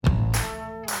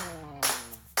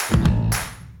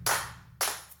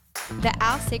the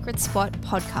Our Secret Spot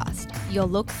podcast, your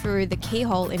look through the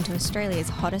keyhole into Australia's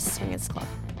hottest swingers club.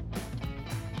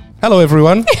 Hello,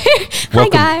 everyone. Hi,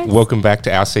 guys. Welcome back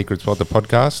to Our Secret Spot, the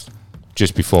podcast.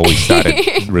 Just before we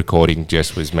started recording,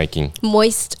 Jess was making...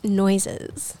 moist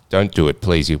noises. Don't do it,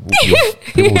 please.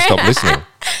 People will stop listening.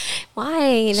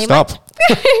 Why? Stop.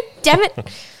 Damn it.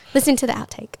 Listen to the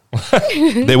outtake.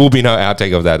 There will be no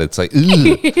outtake of that. It's like,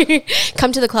 ugh.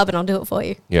 Come to the club and I'll do it for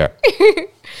you. Yeah.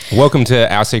 Welcome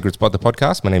to Our Secret Spot, the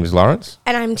podcast. My name is Lawrence.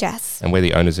 And I'm Jess. And we're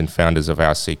the owners and founders of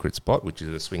Our Secret Spot, which is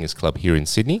a swingers club here in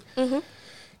Sydney. Mm-hmm.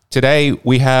 Today,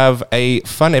 we have a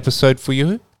fun episode for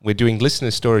you. We're doing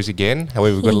listener stories again.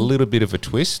 However, we've got a little bit of a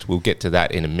twist. We'll get to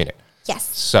that in a minute. Yes.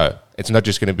 So it's not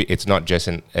just going to be, it's not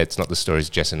the stories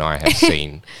Jess and I have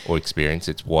seen or experienced.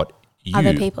 It's what you,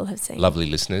 other people have seen. Lovely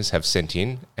listeners, have sent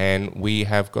in, and we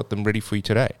have got them ready for you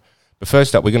today. But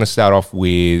first up, we're going to start off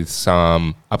with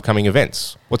some upcoming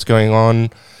events. What's going on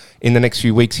in the next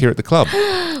few weeks here at the club?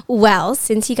 Well,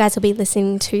 since you guys will be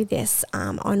listening to this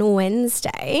on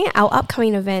Wednesday, our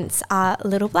upcoming events are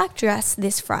Little Black Dress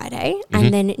this Friday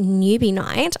and then Newbie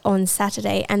Night on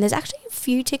Saturday. And there's actually a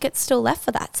few tickets still left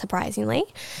for that, surprisingly.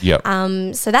 Yep.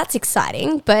 So that's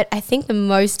exciting. But I think the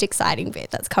most exciting bit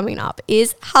that's coming up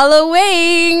is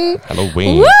Halloween.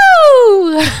 Halloween.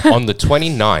 Woo! On the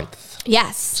 29th.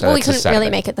 Yes. So well, we that's a couldn't really Saturday.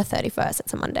 make it the 31st.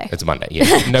 It's a Monday. It's a Monday,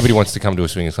 yeah. Nobody wants to come to a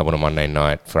swingers club on a Monday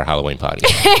night for a Halloween party.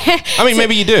 I mean,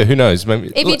 maybe you do. Who knows?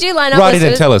 Maybe, If you do line up, write in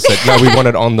and tell us that, no, we want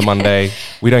it on the Monday.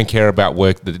 We don't care about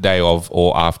work the day of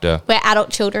or after. We're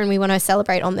adult children. We want to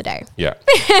celebrate on the day. Yeah.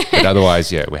 But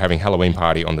otherwise, yeah, we're having Halloween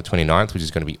party on the 29th, which is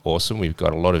going to be awesome. We've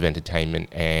got a lot of entertainment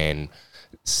and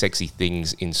sexy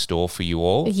things in store for you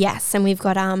all. Yes, and we've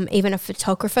got even a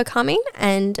photographer coming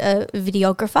and a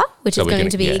videographer, which So is we're going gonna-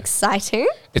 to be yeah. exciting.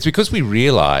 It's because we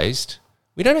realised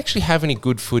we don't actually have any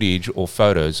good footage or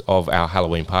photos of our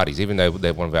Halloween parties, even though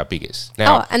they're one of our biggest.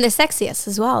 Now, Oh, and the sexiest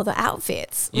as well, the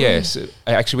outfits. yes,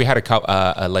 actually, we had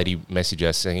a lady message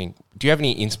us saying, "Do you have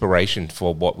any inspiration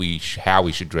for how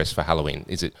we should dress for Halloween?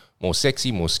 Is it more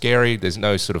sexy, more scary? There's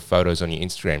no sort of photos on your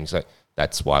Instagram." It's like,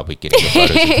 that's why we're getting the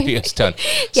photos and videos done,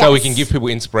 so we Yes. can give people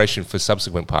inspiration for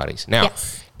subsequent parties. Now,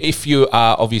 Yes. if you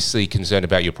are obviously concerned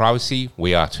about your privacy,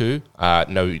 we are too.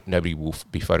 Nobody will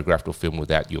be photographed or filmed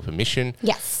without your permission.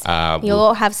 Yes. We'll- You'll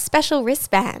all have special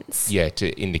wristbands. Yeah, to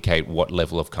indicate what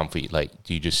level of comfort. Like,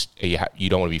 do you just you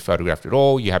don't want to be photographed at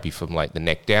all? You're happy from like the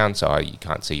neck down, so you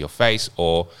can't see your face,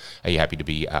 or are you happy to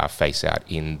be face out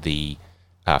in the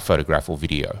photograph or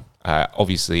video?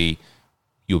 Obviously,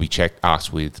 you'll be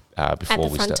asked with before the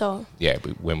we front start. door. Yeah,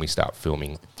 when we start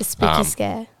filming. The spooky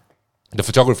scare. The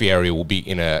photography area will be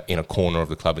in a corner of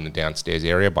the club in the downstairs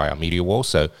area by our media wall,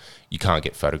 so you can't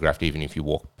get photographed even if you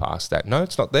walk past that. No,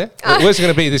 it's not there. Where's it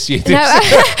going to be this year? No,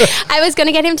 I was going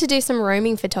to get him to do some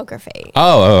roaming photography.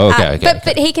 Okay.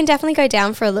 But he can definitely go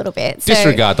down for a little bit. So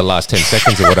Disregard the last 10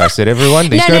 seconds of what I said,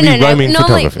 everyone. He's going to be roaming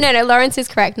Normally, photography. Lawrence is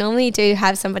correct. Normally you do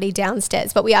have somebody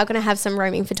downstairs, but we are going to have some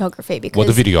roaming photography because...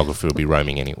 Well, the videographer will be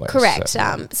roaming anyway. Correct.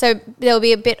 So. So there will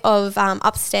be a bit of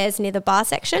upstairs near the bar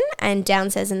section and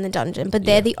downstairs in the dungeon, but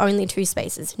they're the only two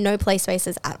spaces, no play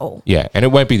spaces at all. Yeah, and it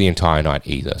won't be the entire night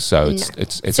either. So it's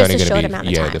just only a going short to amount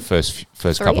be of time. the first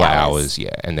 3 couple of hours. hours,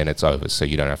 yeah, and then it's over. So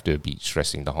you don't have to be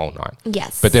stressing the whole night.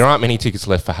 Yes. But there aren't many tickets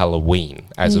left for Halloween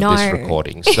as of No. this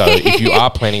recording. So if you are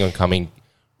planning on coming,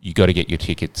 you got to get your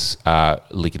tickets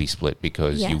lickety split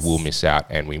because you Yes. will miss out.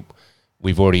 And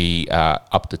we've already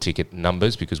upped the ticket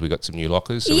numbers because we got some new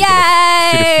lockers. So we're going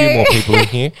to fit a few more people in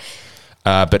here.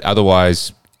 But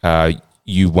otherwise,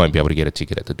 you won't be able to get a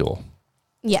ticket at the door.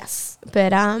 Yes,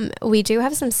 but we do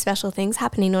have some special things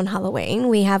happening on Halloween.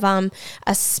 We have a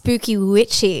spooky,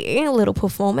 witchy little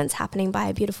performance happening by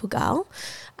a beautiful girl.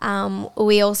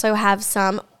 We also have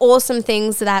some awesome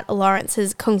things that Lawrence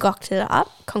has concocted. I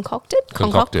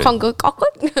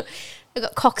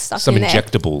got cock stuck Some in there.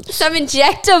 injectables. Some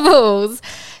injectables.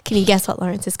 Can you guess what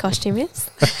Lawrence's costume is?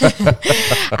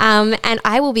 And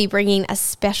I will be bringing a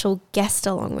special guest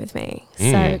along with me.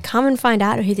 So come and find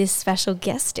out who this special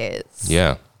guest is.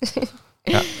 Yeah.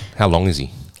 How long is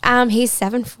he? He's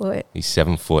 7 foot. He's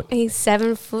 7 foot. He's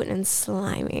 7 foot and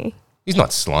slimy. He's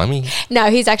not slimy. No,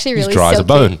 he's actually really He's dry as a silky.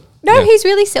 bone. No, Yeah. he's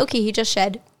really silky. He just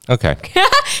shed. Okay.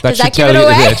 Does that give it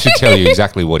away? That should tell you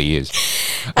exactly what he is.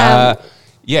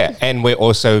 Yeah, and we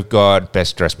also got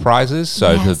best dressed prizes.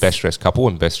 So Yes. the best dressed couple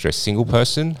and best dressed single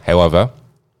person. However,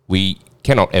 we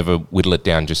cannot ever whittle it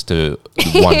down just to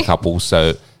one couple.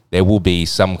 So there will be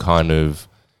some kind of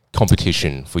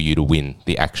competition for you to win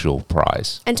the actual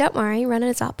prize. And don't worry,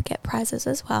 runners up get prizes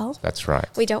as well. That's right.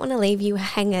 We don't want to leave you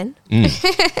hanging.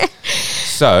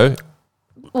 So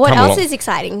What Come else along. is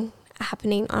exciting?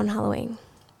 happening on Halloween?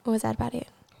 Or was that about it?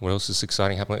 What else is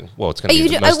exciting happening? Well, it's going to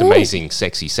be the most amazing,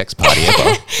 sexy sex party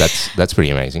ever. That's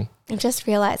pretty amazing. I just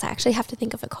realised I actually have to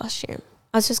think of a costume.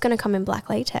 I was just going to come in black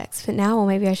latex, but now, or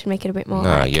maybe I should make it a bit more.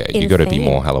 You got to be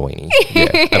more Halloween-y.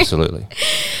 Yeah, absolutely.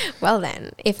 Well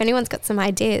then, if anyone's got some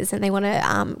ideas and they want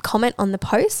to comment on the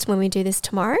post when we do this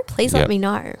tomorrow, please let me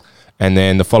know. And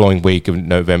then the following week of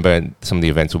November, and some of the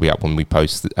events will be up when we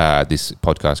post this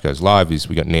podcast goes live, is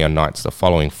we got Neon Nights the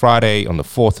following Friday on the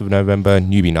 4th of November,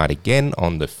 Newbie Night again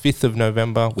on the 5th of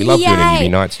November. We love doing a Newbie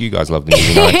Nights. You guys love the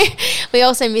Newbie Nights. We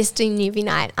also missed doing Newbie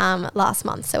Night last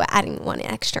month, so we're adding one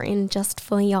extra in just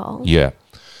for y'all. Yeah.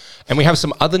 And we have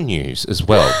some other news as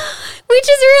well. Which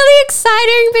is really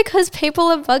exciting because people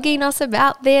are bugging us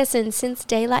about this, and since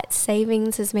daylight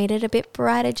savings has made it a bit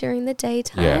brighter during the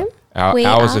daytime. Yeah. Our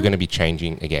hours are going to be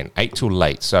changing again, 8 till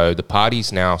late. So the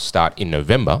parties now start in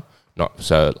November.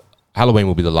 So Halloween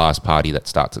will be the last party that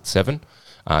starts at 7.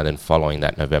 Then following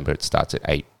that November, it starts at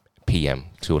 8 p.m.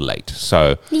 till late.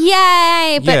 So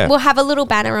yay! But we'll have a little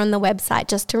banner on the website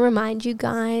just to remind you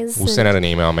guys. We'll send out an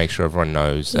email, make sure everyone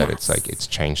knows that it's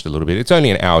changed a little bit. It's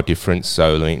only an hour difference,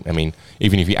 so I mean,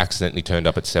 even if you accidentally turned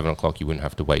up at 7 o'clock, you wouldn't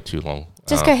have to wait too long.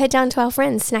 Just go head down to our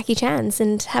friends, Snacky Chan's,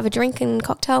 and have a drink and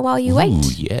cocktail while you wait.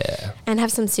 Ooh, yeah. And have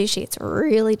some sushi. It's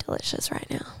really delicious right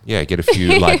now. Yeah, get a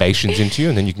few libations into you,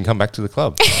 and then you can come back to the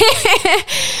club.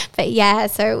 But yeah,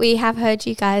 so we have heard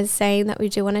you guys saying that we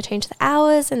do want to change the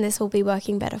hours, and this will be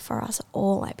working better for us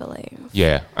all, I believe.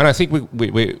 Yeah, and I think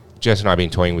we Jess and I have been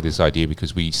toying with this idea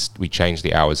because we changed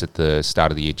the hours at the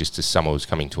start of the year just as summer was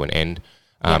coming to an end.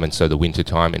 And so the winter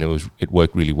time, and it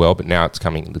worked really well. But now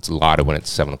it's lighter when it's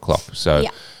 7 o'clock. So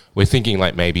we're thinking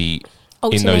like maybe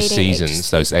in those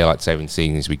seasons, those daylight saving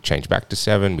seasons, we change back to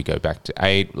 7, we go back to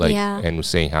 8, and we're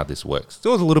seeing how this works. So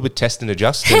it was a little bit test and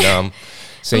adjust, and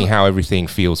seeing how everything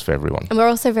feels for everyone. And we're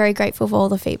also very grateful for all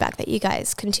the feedback that you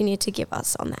guys continue to give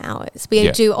us on the hours. We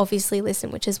do obviously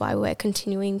listen, which is why we're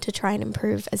continuing to try and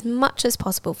improve as much as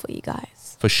possible for you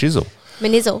guys. For shizzle.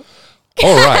 Manizzle.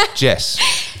 All right, Jess.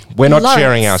 We're not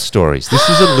sharing our stories. This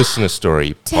is a listener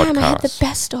story podcast. Damn, I had the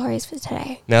best stories for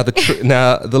today. Now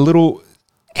the little.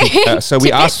 So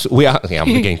we asked. I'm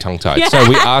getting tongue tied. Yeah. So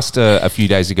we asked a few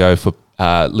days ago for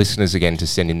listeners again to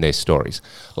send in their stories.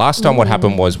 Last time, what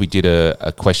happened was we did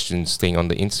a questions thing on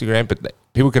the Instagram, but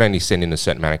people could only send in a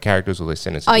certain amount of characters, or they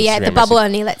send us. The bubble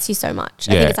only lets you so much.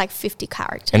 I think it's like 50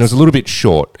 characters, and it was a little bit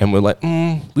short. And we're like,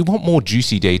 we want more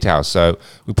juicy details. So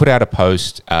we put out a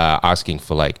post asking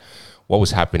for like, what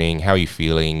was happening, how are you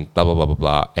feeling, blah blah blah blah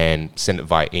blah, and send it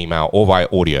via email or via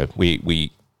audio.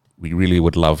 We really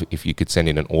would love if you could send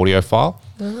in an audio file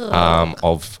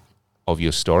of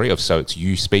your story. So it's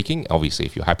you speaking, obviously,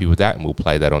 if you're happy with that, and we'll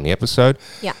play that on the episode.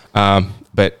 Yeah.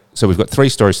 But so we've got 3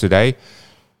 stories today.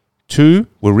 2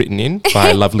 were written in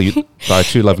by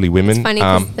 2 lovely women. It's funny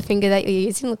because the finger that you're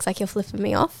using looks like you're flipping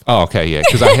me off. Oh, okay, yeah,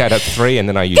 because I had 3 and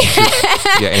then I used 2.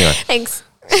 Yeah, anyway. Thanks.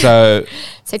 So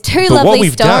 2 lovely what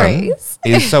we've stories.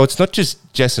 Done is, so it's not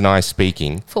just Jess and I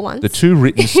speaking. For once. The 2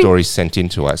 written stories sent in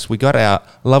to us. We got our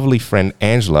lovely friend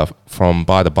Angela from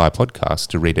By the By podcast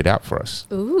to read it out for us.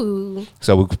 Ooh.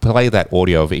 So we'll play that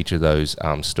audio of each of those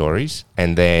stories,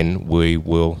 and then we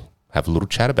will have a little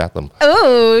chat about them.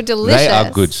 Oh, delicious. They are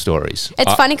good stories.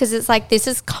 It's funny because it's like this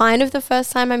is kind of the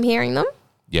first time I'm hearing them.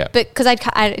 Yeah. But because I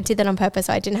did that on purpose,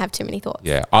 so I didn't have too many thoughts.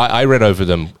 Yeah. I read over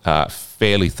them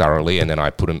fairly thoroughly, and then I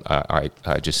put them, I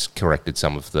just corrected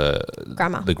some of the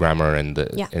grammar and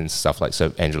and stuff like,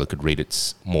 so Angela could read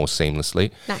it more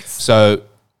seamlessly. Nice. So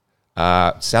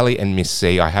Sally and Miss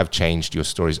C, I have changed your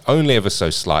stories only ever so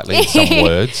slightly in some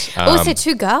words. Also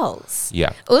 2 girls.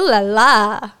 Yeah. Ooh la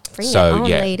la. Bring it on,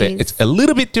 ladies. It's a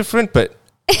little bit different, but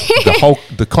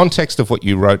the context of what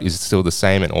you wrote is still the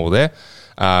same and all there.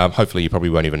 Hopefully you probably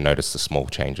won't even notice the small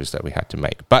changes that we had to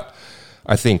make. But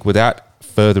I think without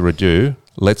further ado,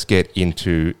 let's get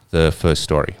into the first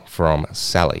story from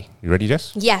Sally. You ready,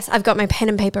 Jess? Yes, I've got my pen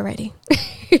and paper ready.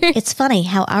 It's funny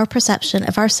how our perception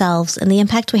of ourselves and the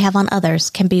impact we have on others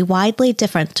can be widely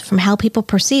different from how people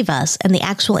perceive us and the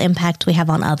actual impact we have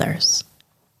on others.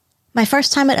 My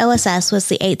first time at OSS was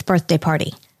the 8th birthday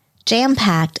party.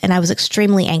 Jam-packed, and I was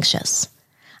extremely anxious.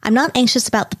 I'm not anxious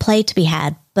about the play to be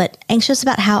had, but anxious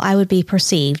about how I would be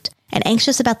perceived, and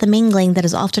anxious about the mingling that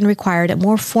is often required at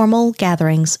more formal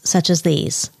gatherings such as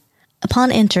these. Upon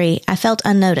entry, I felt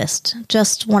unnoticed,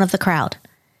 just one of the crowd.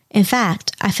 In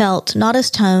fact, I felt not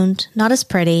as toned, not as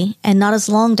pretty, and not as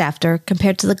longed after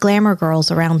compared to the glamour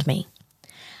girls around me.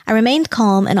 I remained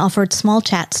calm and offered small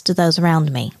chats to those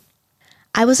around me.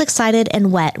 I was excited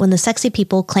and wet when the sexy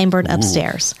people clambered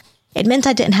upstairs. It meant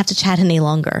I didn't have to chat any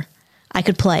longer. I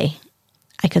could play.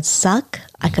 I could suck,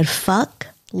 I could fuck,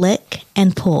 lick,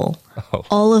 and pull.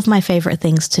 All of my favorite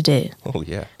things to do. Oh,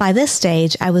 yeah. By this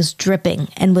stage, I was dripping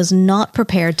and was not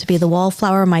prepared to be the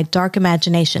wallflower my dark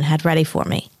imagination had ready for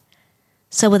me.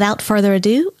 So without further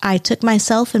ado, I took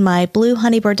myself and my blue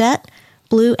honey burdette,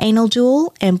 blue anal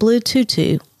jewel, and blue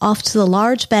tutu off to the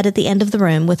large bed at the end of the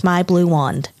room with my blue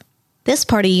wand. This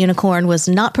party unicorn was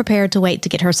not prepared to wait to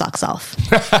get her socks off.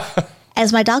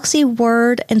 As my doxy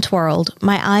whirred and twirled,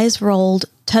 my eyes rolled,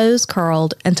 toes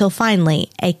curled, until finally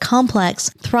a complex,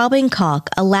 throbbing cock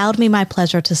allowed me my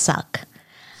pleasure to suck.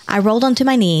 I rolled onto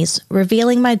my knees,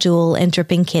 revealing my jewel and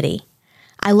dripping kitty.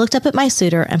 I looked up at my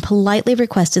suitor and politely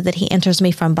requested that he enters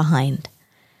me from behind.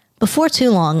 Before too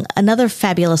long, another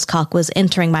fabulous cock was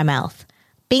entering my mouth.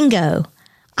 Bingo!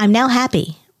 I'm now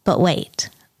happy, but wait,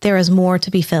 there is more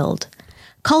to be filled.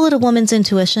 Call it a woman's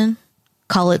intuition.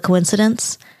 Call it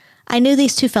coincidence. I knew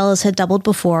these two fellows had doubled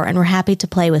before and were happy to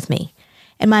play with me.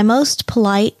 In my most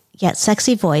polite yet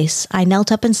sexy voice, I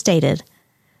knelt up and stated,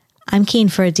 I'm keen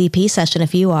for a DP session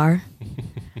if you are.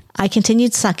 I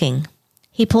continued sucking.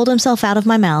 He pulled himself out of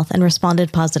my mouth and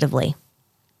responded positively.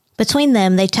 Between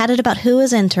them, they chatted about who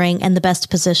was entering and the best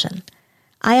position.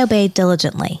 I obeyed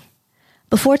diligently.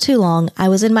 Before too long, I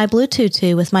was in my blue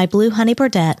tutu with my blue honey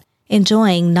burdette,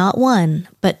 enjoying not one,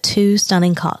 but two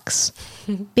stunning cocks.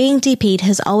 Being DP'd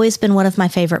has always been one of my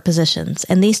favorite positions,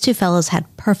 and these two fellows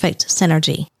had perfect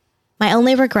synergy. My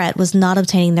only regret was not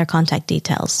obtaining their contact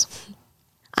details.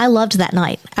 I loved that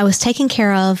night. I was taken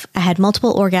care of, I had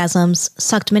multiple orgasms,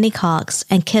 sucked many cocks,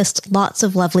 and kissed lots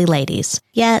of lovely ladies.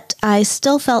 Yet, I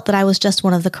still felt that I was just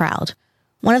one of the crowd.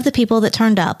 One of the people that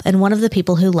turned up, and one of the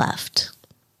people who left.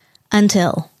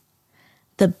 Until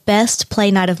the best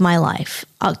play night of my life,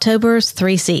 October's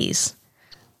 3 C's.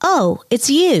 Oh, it's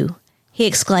you, he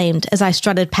exclaimed as I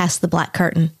strutted past the black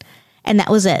curtain. And that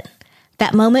was it.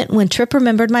 That moment when Trip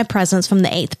remembered my presence from the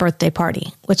 8th birthday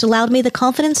party, which allowed me the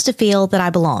confidence to feel that I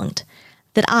belonged.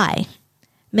 That I,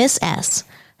 Miss S.,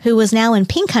 who was now in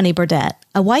pink honey burdette,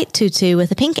 a white tutu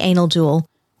with a pink anal jewel,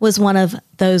 was one of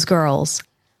those girls.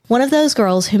 One of those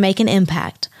girls who make an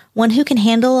impact, one who can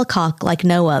handle a cock like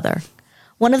no other.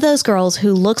 One of those girls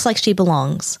who looks like she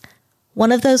belongs.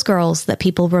 One of those girls that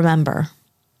people remember.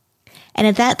 And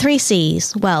at that 3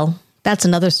 C's, well, that's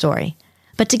another story.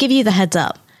 But to give you the heads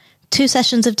up, 2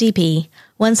 sessions of DP,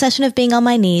 1 session of being on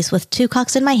my knees with 2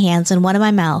 cocks in my hands and 1 in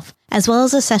my mouth, as well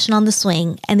as a session on the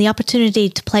swing and the opportunity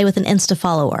to play with an Insta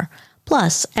follower.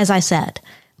 Plus, as I said,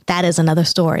 that is another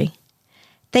story.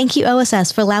 Thank you,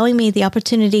 OSS, for allowing me the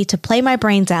opportunity to play my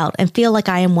brains out and feel like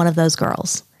I am one of those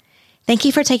girls. Thank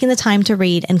you for taking the time to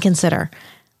read and consider.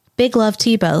 Big love to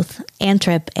you both, Ann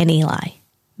Tripp and Eli.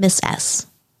 Miss S.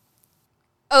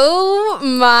 Oh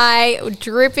my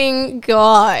dripping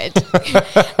God.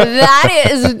 That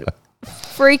is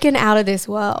freaking out of this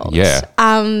world. Yeah.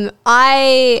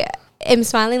 I am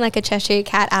smiling like a Cheshire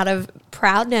cat out of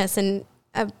proudness and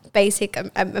a basic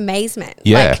amazement.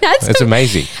 Yeah, like, that's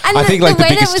amazing. And I think like the the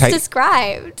way biggest that was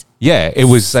described. Yeah, it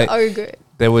was like, so good.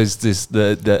 There was this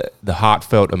the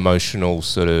heartfelt, emotional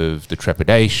sort of the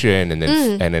trepidation, and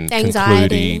then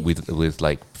anxiety. concluding with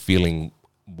like feeling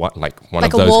what like one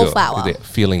like of a those wallflower. girls,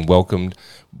 feeling welcomed,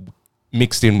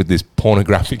 mixed in with this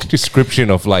pornographic description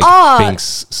of like being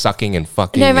sucking and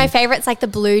fucking. No, my favorite's like the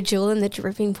blue jewel and the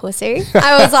dripping pussy.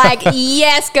 I was like,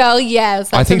 yes, girl,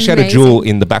 yes. I think she had a jewel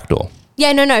in the back door.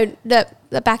 Yeah, no,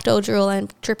 the backdoor jewel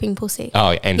and dripping pussy.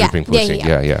 Oh, and dripping pussy.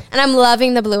 Yeah. And I'm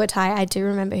loving the blue attire. I do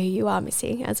remember who you are,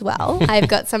 Missy, as well. I've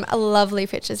got some lovely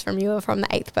pictures from you from the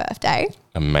 8th birthday.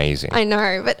 Amazing. I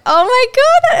know, but oh my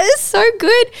God, that is so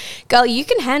good. Girl, you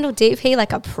can handle DP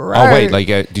like a pro. Oh, wait, like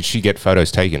did she get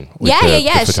photos taken with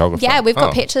the photographer? Yeah, we've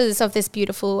got pictures of this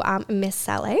beautiful Miss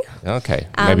Sally. Okay,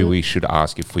 maybe we should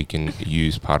ask if we can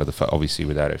use part of the photo, obviously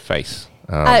without her face.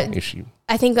 If she...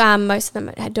 I think most of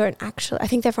them don't actually. I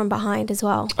think they're from behind as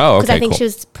well. Oh, okay, because I think she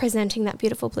was presenting that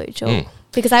beautiful blue jewel.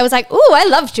 Because I was like, "Ooh, I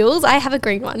love jewels. I have a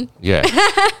green one." Yeah,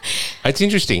 it's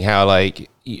interesting how like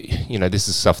you know this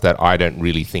is stuff that I don't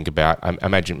really think about. I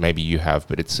imagine maybe you have,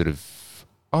 but it's sort of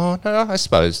I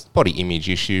suppose body image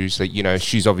issues. That you know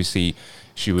she's obviously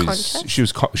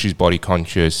she's body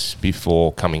conscious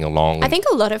before coming along. I think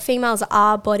a lot of females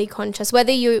are body conscious,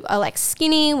 whether you are like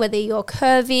skinny, whether you're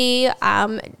curvy.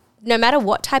 No matter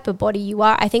what type of body you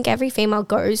are, I think every female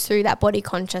goes through that body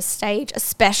conscious stage,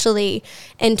 especially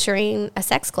entering a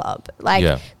sex club.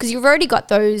 Like, because you've already got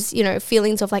those, you know,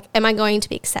 feelings of like, am I going to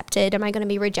be accepted? Am I going to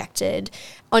be rejected?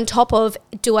 On top of,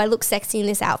 do I look sexy in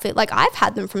this outfit? Like, I've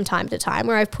had them from time to time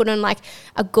where I've put on like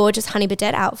a gorgeous honey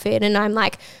bidet outfit and I'm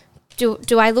like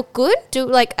do I look good?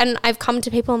 And I've come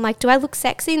to people, I'm like, do I look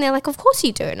sexy? And they're like, of course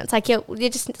you do. And it's like, you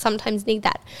just sometimes need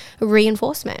that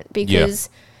reinforcement because,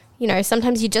 you know,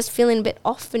 sometimes you're just feeling a bit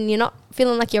off and you're not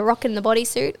feeling like you're rocking the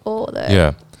bodysuit or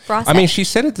the brass. I mean, she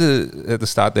said at the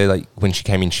start there, like when she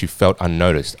came in, she felt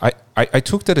unnoticed. I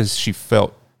took that as she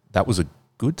felt that was a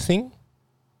good thing.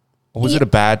 Or was it a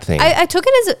bad thing? I took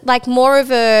it as like more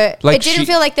of a... Like it didn't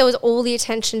feel like there was all the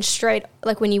attention straight,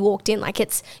 like when you walked in. Like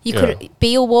you could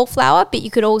be a wallflower, but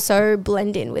you could also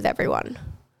blend in with everyone.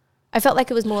 I felt like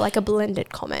it was more like a blended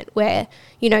comment where,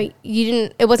 you know, you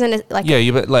didn't... It wasn't like... Yeah,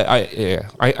 but like, I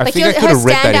like think I could have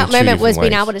read that in two her standout moment was ways.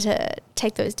 being able to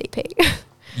take those DP.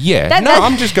 Yeah.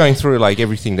 I'm just going through like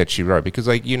everything that she wrote because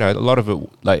like, you know, a lot of it,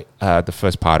 like the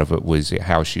first part of it was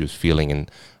how she was feeling and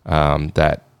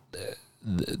that...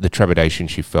 the trepidation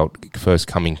she felt first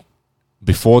coming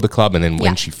before the club and then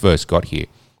when she first got here,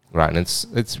 right? And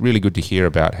it's really good to hear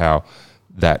about how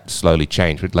that slowly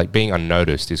changed. But like being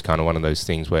unnoticed is kind of one of those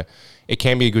things where it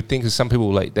can be a good thing because some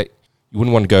people like that you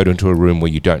wouldn't want to go into a room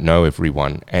where you don't know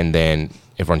everyone and then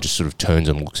everyone just sort of turns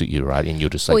and looks at you, right? And you're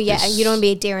just like, you don't want to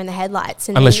be a deer in the headlights.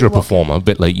 And unless you're a performer,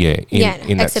 but like, in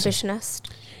exhibitionist.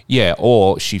 Yeah,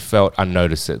 or she felt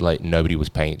unnoticed that like nobody was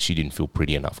paying. She didn't feel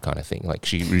pretty enough, kind of thing. Like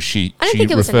she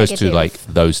refers to like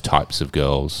those types of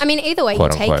girls. I mean, either way you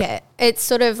take it, it's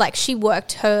sort of like she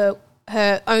worked her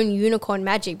own unicorn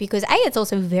magic because it's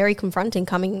also very confronting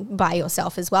coming by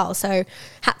yourself as well. So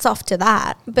hats off to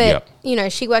that. But you know,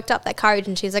 she worked up that courage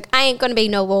and she's like, I ain't gonna be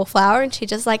no wallflower, and she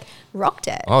just like rocked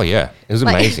it. Oh yeah, it was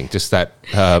amazing. Just that,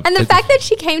 and the fact that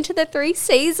she came to the 3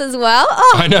 Cs as well.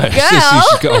 Oh, I know. girl.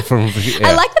 She's got from.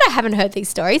 I like that I haven't heard these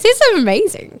stories. These are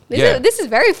amazing. This is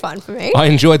very fun for me. I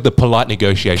enjoyed the polite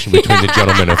negotiation between the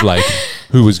gentlemen of like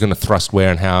who was going to thrust where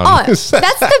and how. Oh, that's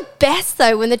the best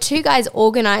though, when the two guys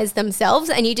organize themselves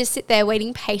and you just sit there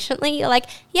waiting patiently. You're like,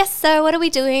 yes, sir, what are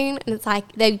we doing? And it's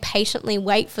like they patiently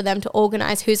wait for them to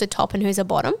organize who's a top and who's a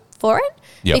bottom for it.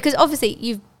 Yep. Because obviously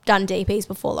you've done DPs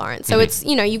before, Lawrence. So it's,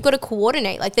 you know, you've got to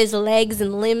coordinate. Like there's legs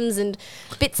and limbs and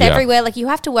bits everywhere. Like you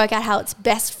have to work out how it's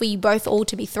best for you both all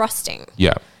to be thrusting.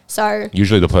 Yeah. So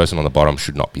usually the person on the bottom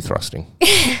should not be thrusting.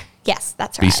 Yes,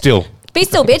 that's right. Be still. Be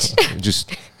still, bitch.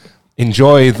 Just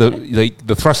enjoy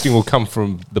the thrusting will come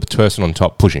from the person on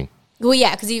top pushing. Well,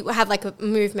 yeah, because you have like a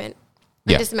movement.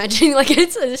 I'm just imagining like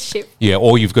it's a ship. Yeah,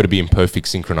 or you've got to be in perfect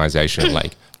synchronization,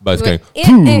 like both going.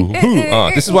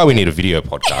 Oh, this is why we need a video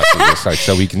podcast, like,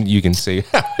 so you can see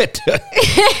how it.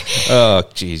 Oh,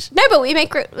 jeez. No, but we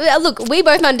make look. We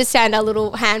both understand our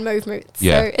little hand movements,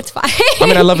 so it's fine. I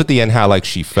mean, I love at the end how like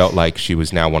she felt like she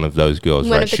was now one of those girls,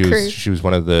 one right? of the crew. She was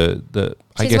one of the.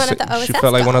 I guess one of the OSS she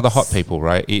felt like one of the hot girls. people,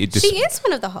 right? She is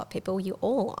one of the hot people. You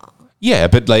all are. Yeah,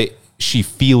 but like she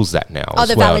feels that now. Oh, as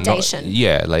the well.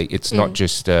 validation. Like it's not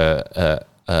just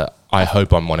I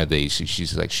hope I'm one of these.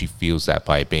 She's like she feels that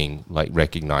by being like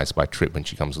recognized by Trip when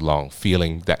she comes along,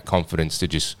 feeling that confidence to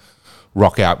just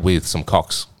rock out with some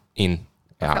cocks in.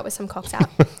 Rock out with some cocks out,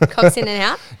 cocks in and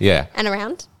out. Yeah, and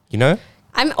around. You know,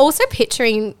 I'm also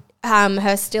picturing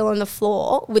her still on the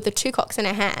floor with the 2 cocks in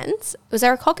her hands. Was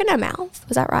there a cock in her mouth?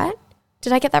 Was that right?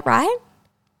 Did I get that right?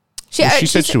 She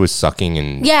said she was sucking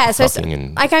and fucking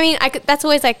and like I mean that's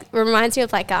always like reminds me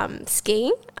of like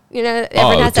skiing. You know,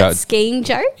 everyone has that skiing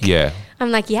joke. Yeah,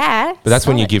 I'm like, yeah, but that's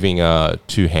when you're giving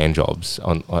 2 hand jobs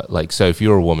on like. So if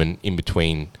you're a woman in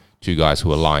between 2 guys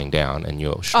who are lying down and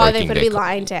you're stroking, they've got to be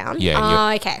lying down.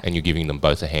 Yeah, okay. And you're giving them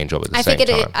both a hand job at the same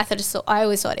time. I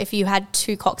always thought if you had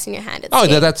 2 cocks in your hand,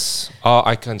 it's that's.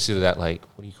 I consider that like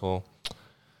what do you call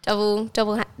double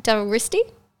wristy.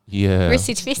 Yeah,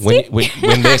 wristy twisty.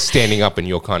 When they're standing up and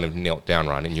you're kind of knelt down,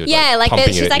 right? And you're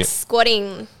she's like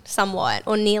squatting somewhat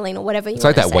or kneeling or whatever. It's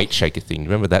like that weight shaker thing.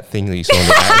 Remember that thing that you saw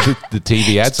on the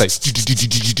TV ads? Like you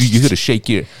got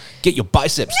to get your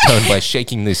biceps toned by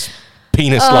shaking this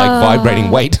penis-like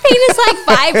vibrating weight. Penis-like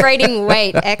vibrating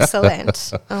weight.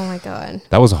 Excellent. Oh my god,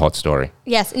 that was a hot story.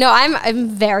 Yes. No, I'm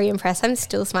very impressed. I'm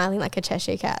still smiling like a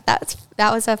Cheshire cat.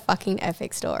 That was a fucking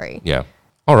epic story. Yeah.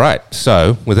 All right.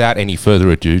 So, without any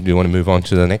further ado, do you want to move on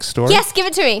to the next story? Yes, give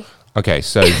it to me. Okay,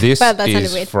 so this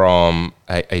is from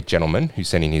a gentleman who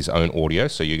sent in his own audio,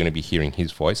 so you're going to be hearing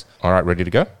his voice. All right, ready to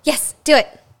go? Yes, do it.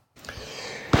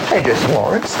 Hey, Jess and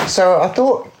Lawrence. So I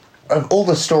thought of all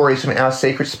the stories from our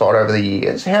secret spot over the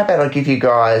years, how about I give you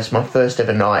guys my first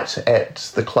ever night at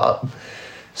the club?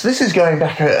 So this is going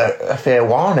back a fair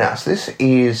while now. So this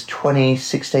is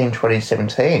 2016,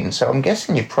 2017. So I'm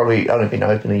guessing you've probably only been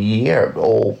open a year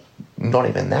or not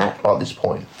even that by this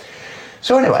point.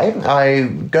 So anyway, I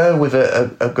go with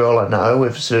a girl I know.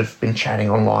 We've sort of been chatting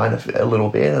online a little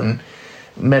bit, and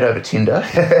met over Tinder,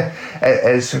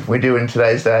 as we do in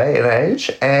today's day and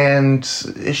age. And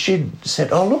she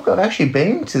said, oh, look, I've actually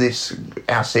been to this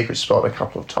Our Secret spot a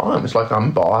couple of times. Like,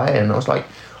 I'm bi. And I was like,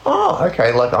 oh,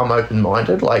 okay, like, I'm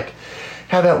open-minded. Like,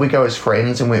 how about we go as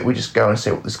friends and we just go and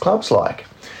see what this club's like?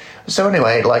 So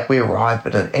anyway, like, we arrived,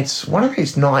 but it's one of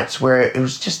these nights where it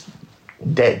was just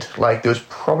dead. Like, there was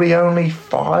probably only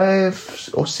 5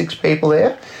 or 6 people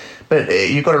there. But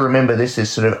you've got to remember, this is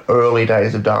sort of early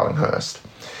days of Darlinghurst.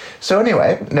 So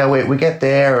anyway, now we get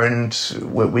there and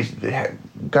we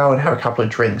go and have a couple of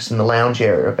drinks in the lounge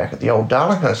area back at the old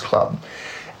Darlinghurst Club.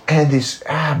 And this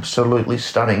absolutely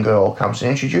stunning girl comes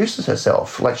and introduces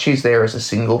herself. Like, she's there as a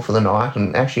single for the night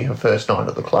and actually her first night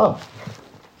at the club.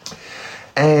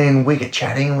 And we get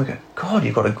chatting and we go, God,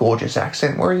 you've got a gorgeous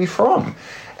accent. Where are you from?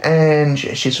 And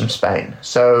she's from Spain.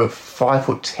 So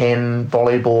 5'10",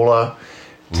 volleyballer,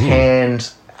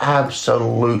 tanned,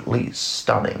 absolutely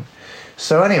stunning.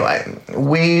 So anyway,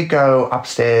 we go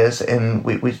upstairs and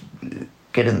we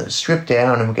get in the strip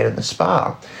down and we get in the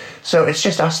spa. So it's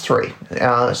just us 3.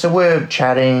 So we're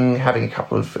chatting, having a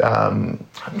couple of, I'm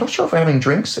not sure if we're having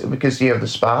drinks because you have the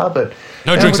spa, but...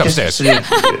 No drinks upstairs. Sort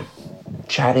of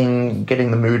chatting,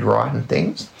 getting the mood right and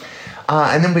things.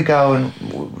 And then we go and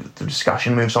the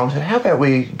discussion moves on to how about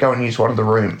we go and use one of the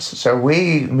rooms. So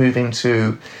we move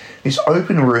into this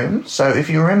open room. So if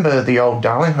you remember the old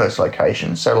Darlinghurst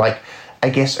location, so like, I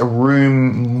guess a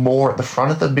room more at the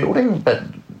front of the building, but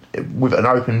with an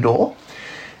open door.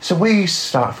 So we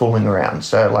start fooling around.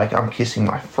 So like, I'm kissing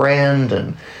my friend,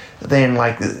 and then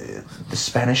like the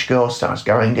Spanish girl starts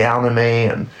going down on me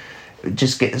and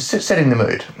just setting the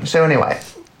mood. So anyway,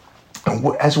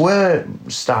 as we're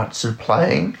sort of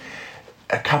playing,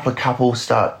 a couple of couples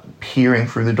start peering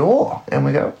through the door, and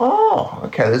we go, oh,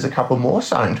 okay, there's a couple more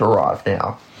starting to arrive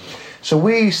now. So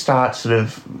we start sort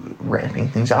of ramping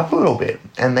things up a little bit,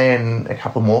 and then a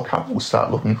couple more couples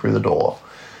start looking through the door.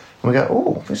 And we go,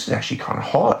 oh, this is actually kind of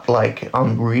hot. Like,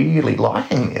 I'm really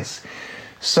liking this.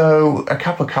 So a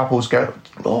couple of couples go,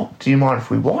 oh, do you mind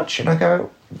if we watch? And I go,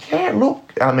 yeah,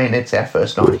 look, I mean, it's our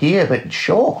first night here, but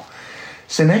sure.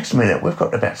 So next minute, we've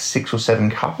got about 6 or 7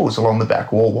 couples along the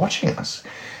back wall watching us.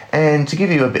 And to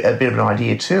give you a bit of an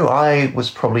idea too, I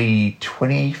was probably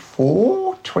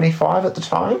 24, 25 at the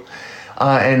time,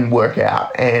 and work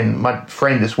out. And my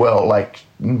friend as well, like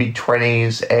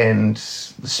mid-20s, and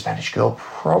the Spanish girl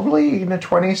probably in her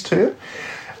 20s too.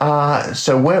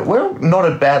 So we're not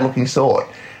a bad-looking sort.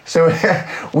 So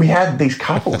we had these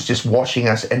couples just watching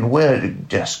us, and we're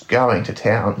just going to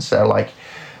town. So like,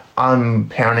 I'm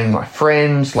pounding my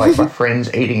friends, like my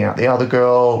friend's eating out the other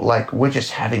girl. Like, we're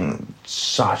just having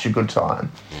such a good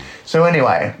time. So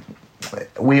anyway,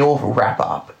 we all wrap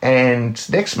up, and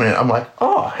next minute I'm like,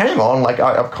 oh, hang on. Like,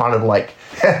 I've kind of like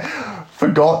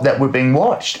forgot that we're being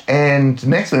watched. And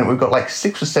next minute we've got like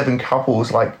 6 or 7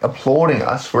 couples like applauding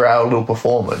us for our little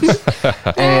performance.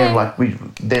 And like, we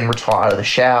then retire to the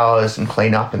showers and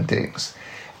clean up and things.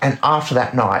 And after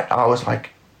that night, I was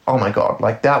like, oh my God,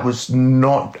 like, that was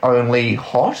not only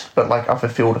hot, but like, I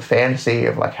fulfilled a fantasy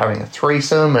of like having a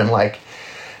threesome and like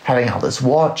having others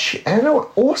watch. And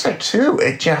also too,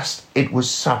 it was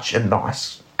such a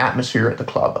nice atmosphere at the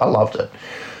club. I loved it.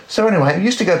 So anyway, I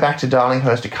used to go back to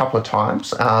Darlinghurst a couple of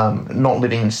times. Not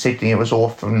living in Sydney, it was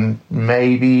often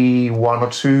maybe 1 or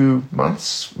 2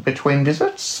 months between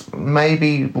visits,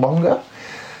 maybe longer.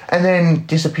 And then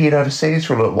disappeared overseas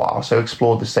for a little while. So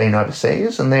explored the scene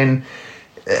overseas, and then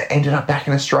ended up back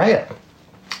in Australia.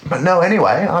 But no,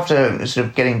 anyway, after sort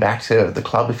of getting back to the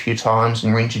club a few times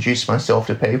and reintroduced myself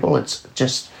to people, it's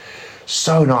just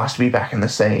so nice to be back in the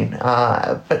scene.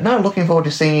 But no, looking forward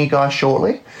to seeing you guys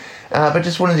shortly. But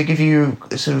just wanted to give you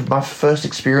sort of my first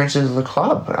experiences of the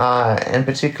club, and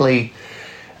particularly,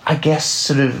 I guess,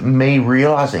 sort of me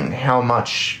realising how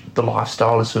much the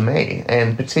lifestyle is for me,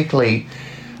 and particularly,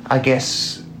 I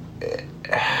guess,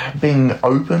 being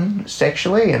open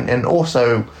sexually, and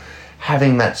also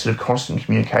having that sort of constant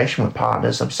communication with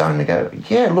partners. I'm starting to go,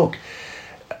 yeah, look,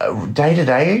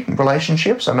 day-to-day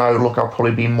relationships, I know, look, I'll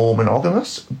probably be more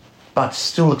monogamous, but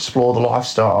still explore the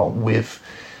lifestyle with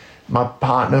my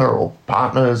partner or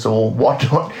partners or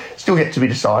whatnot. Still yet to be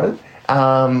decided.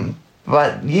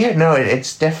 But yeah, no,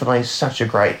 it's definitely such a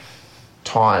great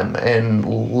time, and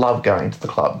love going to the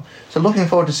club. So looking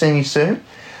forward to seeing you soon.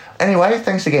 Anyway,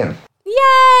 thanks again.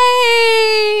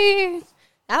 Yay!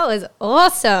 That was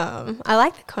awesome. I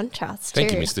like the contrast too.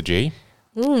 Thank you, Mr. G.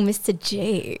 Ooh, Mr.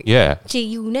 G. Yeah.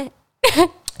 G-Unit.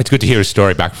 It's good to hear a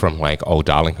story back from like old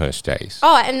Darlinghurst days.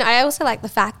 Oh, and I also like the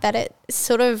fact that it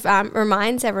sort of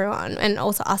reminds everyone, and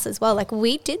also us as well, like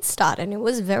we did start and it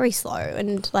was very slow,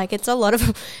 and like it's a lot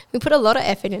of, we put a lot of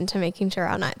effort into making sure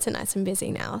our nights are nice and busy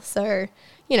now. So,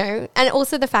 you know, and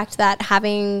also the fact that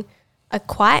having a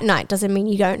quiet night doesn't mean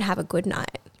you don't have a good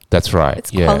night. That's right.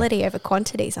 It's quality over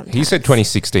quantity sometimes. He said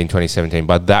 2016, 2017.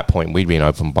 By that point, we'd been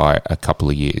open by a couple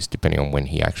of years, depending on when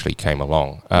he actually came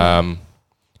along.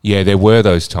 Yeah, there were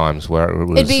those times where it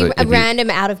was... It'd be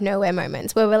random out of nowhere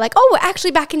moments where we're like, oh, we're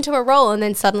actually back into a roll. And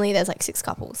then suddenly there's like 6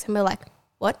 couples. And we're like,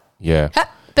 what? Yeah. Huh?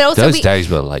 But also those days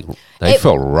were like, they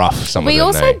felt rough, some of them. We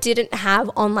also didn't have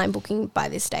online booking by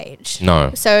this stage.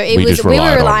 No. So we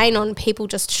were relying on people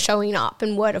just showing up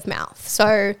and word of mouth.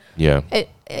 So yeah,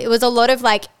 it was a lot of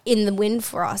like in the wind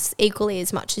for us, equally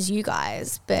as much as you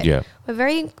guys. But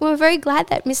we're very glad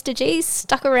that Mr. G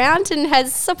stuck around and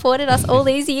has supported us all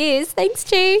these years. Thanks,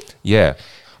 G. Yeah.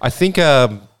 I think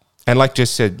and like you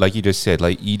just said,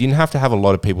 like you didn't have to have a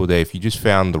lot of people there if you just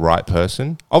found the right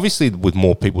person. Obviously, with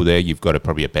more people there, you've got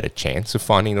probably a better chance of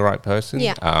finding the right person.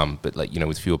 Yeah. But like, you know,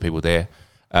 with fewer people there,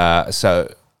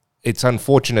 so it's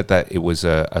unfortunate that it was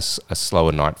a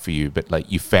slower night for you. But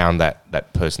like, you found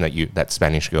that person that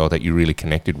Spanish girl that you really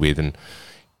connected with and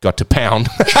got to pound.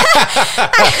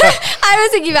 I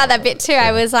was thinking about that bit too.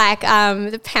 I was like,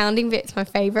 the pounding bit's my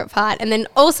favorite part, and then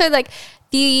also like.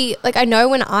 I know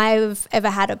when I've ever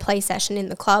had a play session in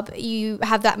the club, you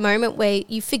have that moment where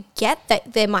you forget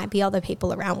that there might be other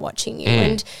people around watching you.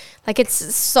 And like,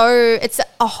 it's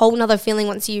a whole nother feeling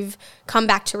once you've come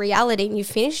back to reality and you've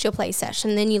finished your play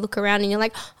session. Then you look around and you're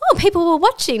like, oh, people were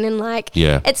watching. And like,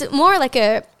 it's more like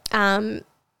a,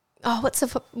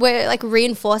 where like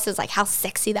reinforces like how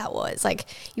sexy that was. Like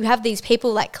you have these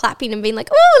people like clapping and being like,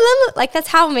 oh, like that's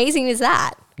how amazing is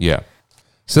that? Yeah.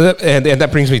 So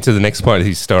that brings me to the next part of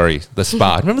his story, the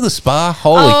spa. Remember the spa?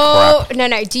 Holy crap.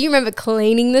 No. Do you remember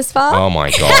cleaning the spa? Oh,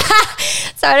 my God.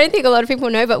 So I don't think a lot of people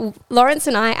know, but Lawrence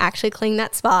and I actually clean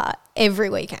that spa every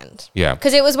weekend. Yeah.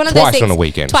 Because it was one of those things. Twice on a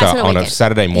weekend. On a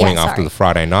Saturday morning after the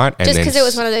Friday night. And just because it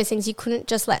was one of those things you couldn't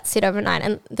just let sit overnight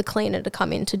and the cleaner to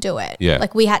come in to do it. Yeah.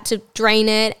 Like we had to drain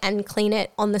it and clean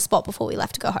it on the spot before we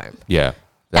left to go home. Yeah.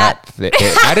 It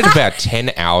added about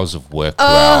 10 hours of work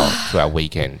to our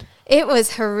weekend. It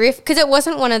was horrific because it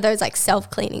wasn't one of those like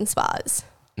self-cleaning spas.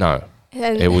 No.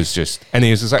 It was just, and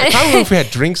he was just like, I can't remember if we had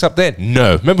drinks up there.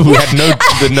 No. Remember we had no drinks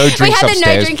upstairs. We had the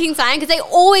no drinking sign because they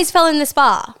always fell in the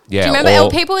spa. Yeah. Do you remember?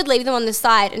 People would leave them on the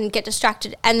side and get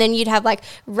distracted, and then you'd have like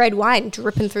red wine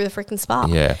dripping through the freaking spa.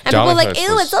 Yeah. And people were like,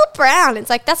 ew, it's all brown. It's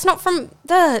like, that's not from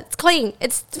it's clean.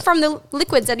 It's from the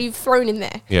liquids that you've thrown in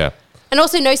there. Yeah. And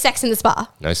also no sex in the spa.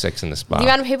 No sex in the spa. The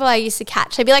amount of people I used to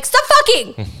catch, I'd be like, stop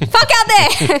fucking! Fuck out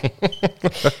there!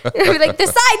 I'd be like, the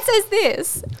sign says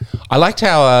this. I liked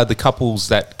how the couples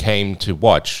that came to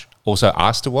watch also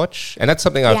asked to watch. And that's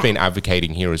something I've been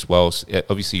advocating here as well. So,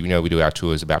 obviously, you know, we do our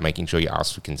tours about making sure you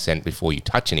ask for consent before you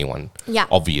touch anyone. Yeah.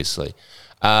 Obviously.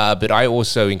 But I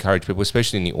also encourage people,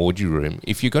 especially in the orgy room,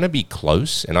 if you're going to be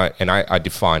close, and I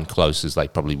define close as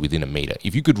like probably within a meter.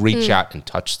 If you could reach out and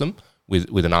touch them,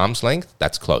 with an arm's length,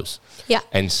 that's close. Yeah.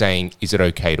 And saying, is it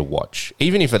okay to watch?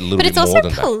 Even if it's a little bit more than that. But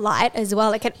it's also polite as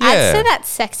well. Like it adds to that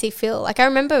sexy feel. Like I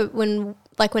remember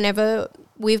whenever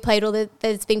we've played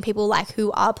there's been people like who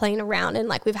are playing around and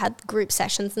like we've had group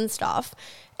sessions and stuff.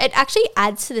 It actually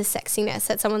adds to the sexiness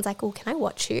that someone's like, oh, can I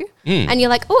watch you? And you're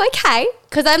like, oh, okay.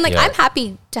 Because I'm like, I'm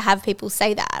happy to have people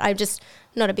say that. I'm just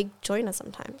not a big joiner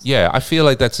sometimes. Yeah, I feel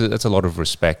like that's a lot of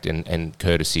respect and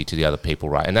courtesy to the other people,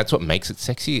 right? And that's what makes it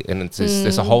sexy. And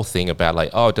there's a whole thing about like,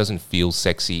 oh, it doesn't feel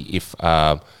sexy if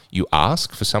you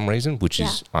ask for some reason, which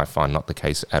is, I find, not the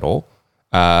case at all.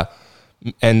 And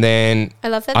then I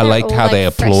love that I liked how they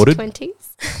applauded.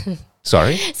 20s.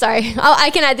 Sorry? I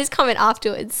can add this comment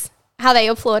afterwards. How they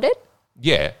applauded?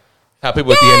 Yeah. How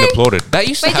people at the end applauded. That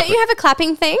used to happen. Wait, don't you have a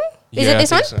clapping thing? Is it this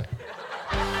one? So.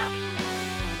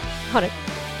 Hold on.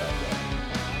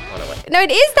 No,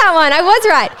 it is that one. I was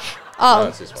right.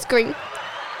 Oh, no, screen.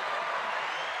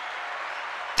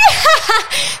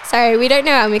 Sorry, we don't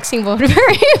know our mixing board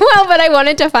very well, but I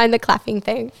wanted to find the clapping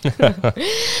thing.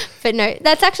 But no,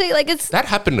 that's actually like it's... That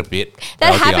happened a bit.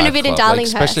 That happened a bit in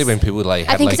Darlinghurst. Like, especially when people like...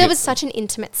 I think because it was such an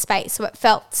intimate space, so it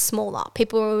felt smaller.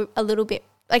 People were a little bit...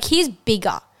 Like, he's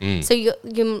bigger, so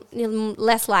you're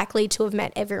less likely to have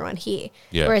met everyone here.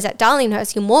 Yeah. Whereas at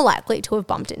Darlinghurst, you're more likely to have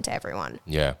bumped into everyone.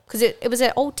 Yeah. Because it was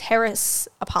an old terrace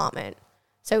apartment.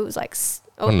 So it was like...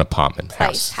 Not an apartment,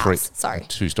 house. Sorry.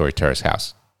 2-story terrace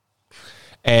house.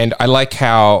 And I like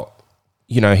how,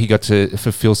 you know, he got to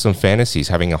fulfill some fantasies,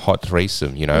 having a hot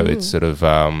threesome, you know. It's sort of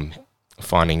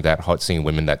finding that hot seeing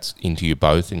women that's into you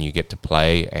both and you get to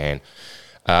play. And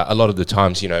a lot of the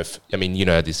times, you know, you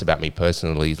know this about me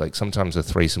personally, like sometimes a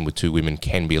threesome with two women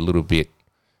can be a little bit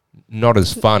not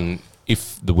as fun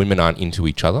if the women aren't into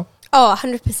each other. Oh,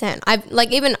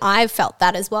 100%. I've felt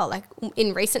that as well. Like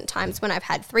in recent times when I've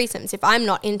had threesomes, if I'm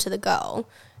not into the girl,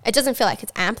 it doesn't feel like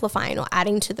it's amplifying or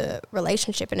adding to the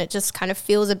relationship, and it just kind of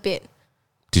feels a bit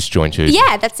disjointed.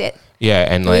 Yeah, that's it.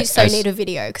 Yeah, and we so need a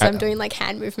video because I'm doing like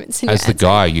hand movements. As the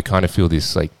guy, you kind of feel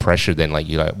this like pressure. Then like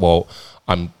you're like, well,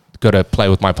 I'm got to play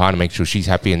with my partner, make sure she's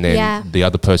happy, and then the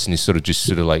other person is sort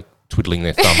of like twiddling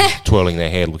their thumb, twirling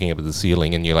their hair, looking up at the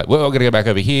ceiling, and you're like, well, I've got to go back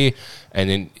over here, and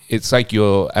then it's like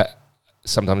you're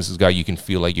sometimes as a guy, you can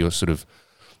feel like you're sort of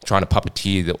trying to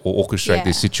puppeteer or orchestrate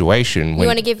this situation. You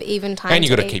want to give even time, and you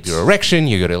got to keep your erection.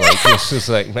 You got to like, it's just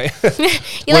like.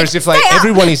 Whereas like, if like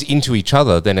everyone is into each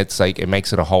other, then it's like it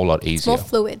makes it a whole lot easier. It's more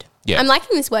fluid. Yeah, I'm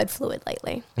liking this word fluid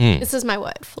lately. This is my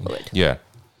word, fluid. Yeah.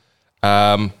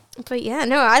 But yeah,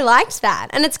 no, I liked that,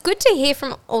 and it's good to hear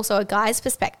from also a guy's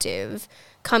perspective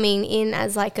coming in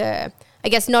as like I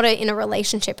guess not in a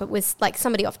relationship, but with like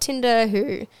somebody off Tinder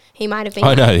who he might have been.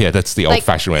 I know, yeah, that's the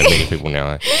old-fashioned way of meeting people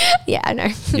now. Yeah, I know.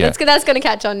 Yeah. That's going to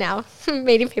catch on now,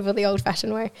 meeting people the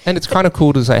old-fashioned way. And it's kind of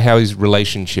cool to say how his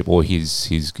relationship or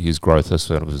his growth as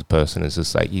sort of as a person is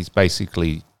just like he's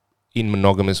basically in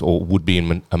monogamous or would be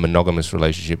in a monogamous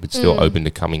relationship, but still open to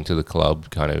coming to the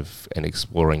club, kind of, and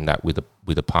exploring that with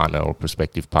a partner or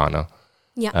prospective partner.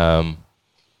 Yeah.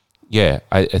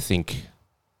 I think.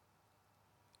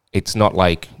 It's not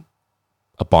like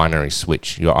a binary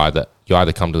switch. You either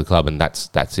come to the club and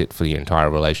that's it for the entire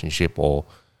relationship, or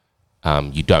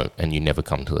you don't and you never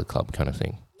come to the club, kind of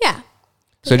thing. Yeah.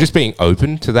 So just being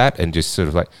open to that and just sort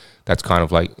of like that's kind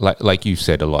of like you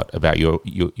said a lot about your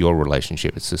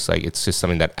relationship. It's just like it's just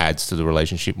something that adds to the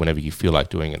relationship whenever you feel like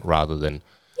doing it, rather than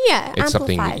it's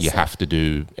something that you have to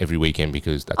do every weekend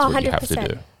because that's what 100%. You have to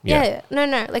do. Yeah. No.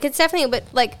 Like it's definitely, but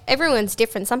like everyone's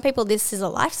different. Some people, this is a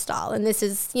lifestyle, and this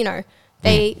is, you know,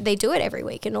 they do it every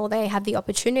week, or they have the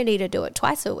opportunity to do it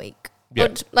twice a week. Yeah.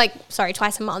 Or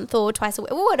twice a month or twice a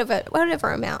week, or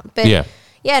whatever amount. But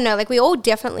like we all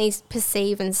definitely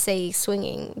perceive and see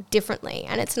swinging differently,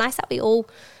 and it's nice that we all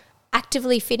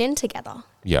actively fit in together.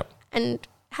 Yeah. And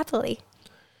happily.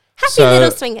 Happy little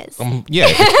swingers.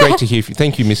 It's great to hear.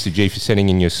 Thank you, Mr. G, for sending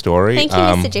in your story. Thank you,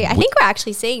 Mr. G. I think we're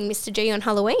actually seeing Mr. G on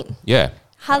Halloween. Yeah.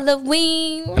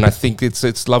 Halloween. And I think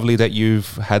it's lovely that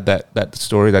you've had that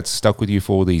story that's stuck with you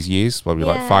for all these years, probably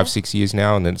like 5-6 years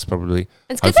now, and then it's probably...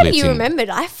 It's good that you remembered.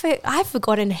 I've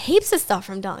forgotten heaps of stuff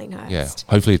from Darlinghurst. Yeah.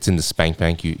 Hopefully it's in the Spank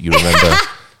Bank. You remember...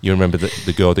 You remember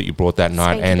the girl that you brought that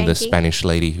night and the Spanish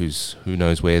lady who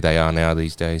knows where they are now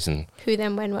these days. And who,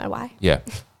 then, when, where, why. Yeah.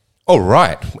 All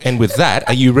right. And with that,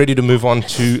 are you ready to move on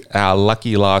to our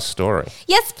lucky last story?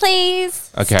 Yes,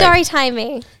 please. Okay. Story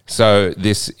timing. So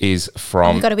this is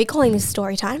from... You've got to be calling this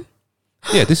story time.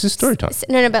 Yeah, this is story time.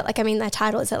 No, but like, I mean, the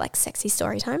title, is it like sexy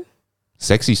story time?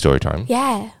 Sexy story time?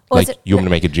 Yeah. Or like, you want me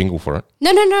to make a jingle for it?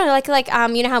 No. Like,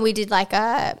 you know how we did like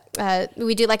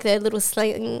the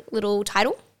little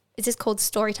title? Is this called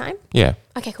story time? Yeah.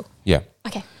 Okay, cool. Yeah.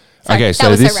 Okay. Sorry, okay,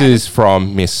 so this is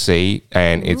from Miss C,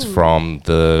 and it's from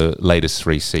the latest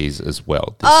 3 Cs as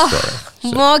well. This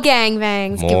story. So more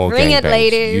gangbangs. Bring it, gangbangs.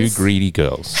 ladies. You greedy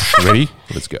girls. Ready?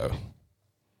 Let's go.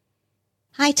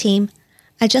 Hi, team.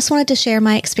 I just wanted to share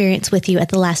my experience with you at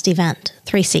the last event,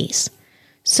 3 Cs.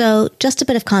 So, just a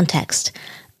bit of context.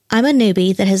 I'm a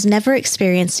newbie that has never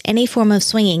experienced any form of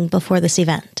swinging before this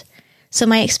event. So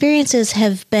my experiences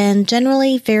have been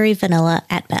generally very vanilla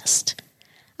at best.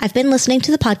 I've been listening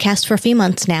to the podcast for a few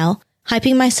months now,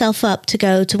 hyping myself up to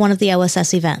go to one of the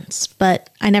OSS events, but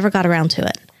I never got around to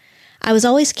it. I was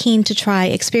always keen to try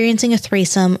experiencing a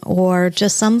threesome or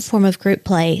just some form of group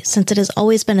play, since it has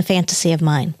always been a fantasy of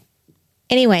mine.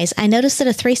 Anyways, I noticed that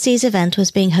a 3 Cs event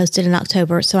was being hosted in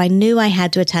October, so I knew I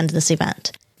had to attend this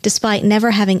event, despite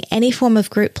never having any form of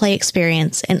group play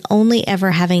experience and only ever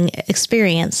having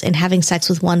experience in having sex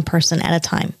with one person at a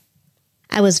time.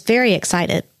 I was very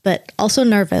excited, but also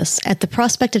nervous at the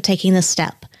prospect of taking this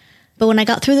step. But when I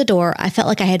got through the door, I felt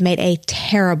like I had made a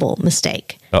terrible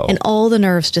mistake, and all the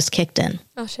nerves just kicked in.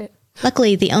 Oh, shit.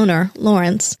 Luckily, the owner,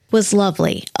 Lawrence, was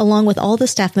lovely, along with all the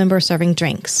staff members serving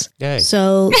drinks. Yay.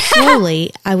 So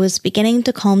slowly, I was beginning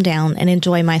to calm down and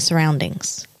enjoy my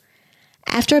surroundings.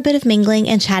 After a bit of mingling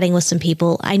and chatting with some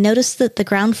people, I noticed that the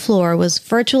ground floor was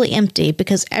virtually empty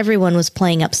because everyone was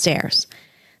playing upstairs.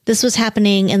 This was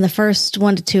happening in the first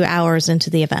 1 to 2 hours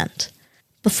into the event.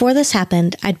 Before this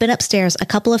happened, I'd been upstairs a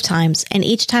couple of times, and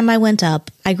each time I went up,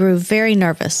 I grew very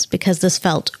nervous because this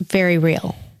felt very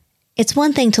real. It's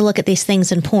one thing to look at these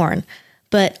things in porn,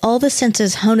 but all the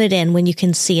senses hone it in when you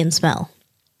can see and smell.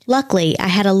 Luckily, I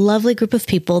had a lovely group of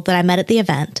people that I met at the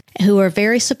event who were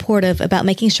very supportive about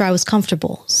making sure I was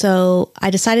comfortable, so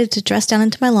I decided to dress down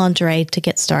into my lingerie to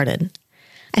get started.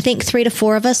 I think 3 to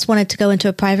 4 of us wanted to go into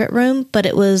a private room, but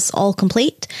it was all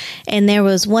complete, and there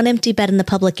was one empty bed in the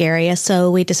public area,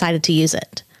 so we decided to use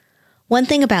it. One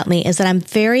thing about me is that I'm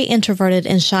very introverted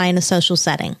and shy in a social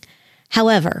setting.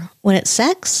 However, when it's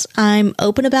sex, I'm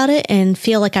open about it and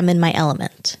feel like I'm in my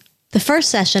element. The first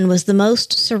session was the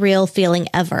most surreal feeling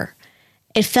ever.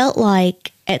 It felt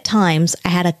like, at times, I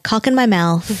had a cock in my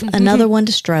mouth, another one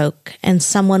to stroke, and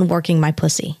someone working my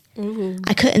pussy.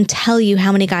 I couldn't tell you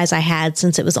how many guys I had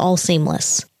since it was all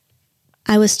seamless.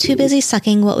 I was too busy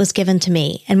sucking what was given to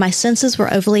me, and my senses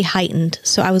were overly heightened,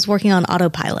 so I was working on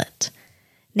autopilot.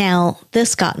 Now,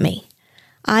 this got me.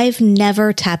 I've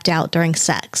never tapped out during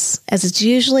sex, as it's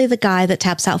usually the guy that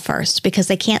taps out first because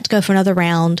they can't go for another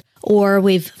round or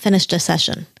we've finished a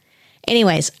session.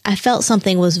 Anyways, I felt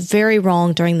something was very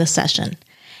wrong during the session.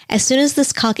 As soon as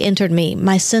this cock entered me,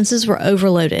 my senses were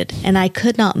overloaded and I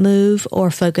could not move or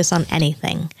focus on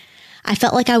anything. I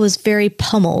felt like I was very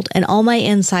pummeled and all my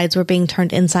insides were being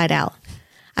turned inside out.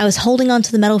 I was holding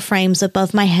onto the metal frames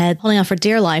above my head, holding on for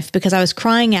dear life because I was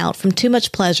crying out from too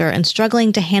much pleasure and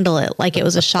struggling to handle it like it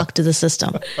was a shock to the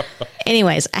system.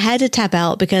 Anyways, I had to tap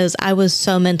out because I was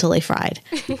so mentally fried.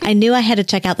 I knew I had to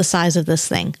check out the size of this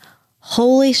thing.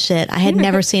 Holy shit, I had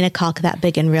never seen a cock that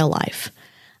big in real life.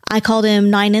 I called him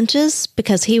 9 inches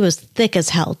because he was thick as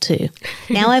hell too.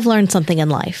 Now I've learned something in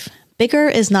life. Bigger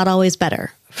is not always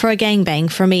better. For a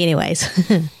gangbang, for me anyways.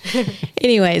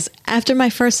 Anyways, after my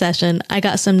first session, I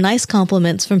got some nice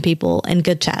compliments from people and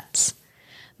good chats.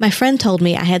 My friend told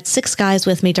me I had 6 guys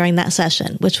with me during that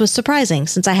session, which was surprising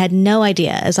since I had no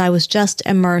idea as I was just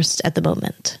immersed at the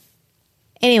moment.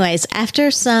 Anyways,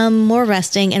 after some more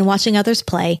resting and watching others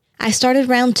play, I started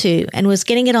round 2 and was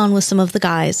getting it on with some of the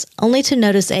guys, only to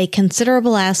notice a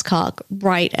considerable ass cock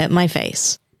right at my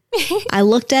face. I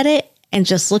looked at it and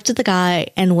just looked at the guy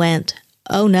and went,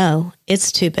 "Oh no,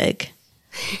 it's too big."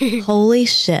 Holy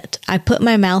shit. I put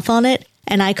my mouth on it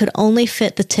and I could only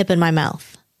fit the tip in my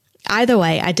mouth. Either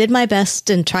way, I did my best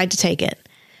and tried to take it.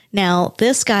 Now,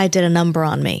 this guy did a number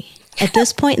on me. At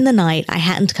this point in the night, I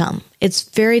hadn't come. It's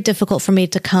very difficult for me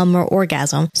to come or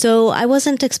orgasm, so I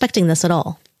wasn't expecting this at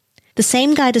all. The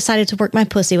same guy decided to work my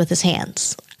pussy with his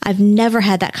hands. I've never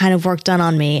had that kind of work done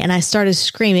on me, and I started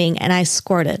screaming and I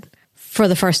squirted for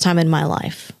the first time in my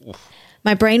life.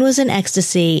 My brain was in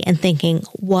ecstasy and thinking,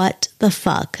 what the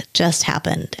fuck just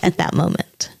happened at that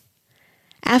moment?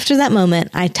 After that moment,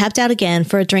 I tapped out again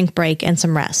for a drink break and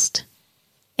some rest.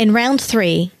 In round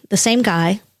 3, the same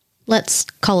guy, let's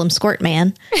call him Squirt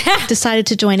Man, decided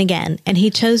to join again, and he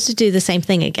chose to do the same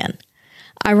thing again.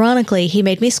 Ironically, he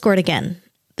made me squirt again.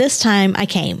 This time I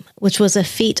came, which was a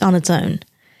feat on its own.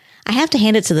 I have to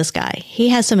hand it to this guy. He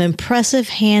has some impressive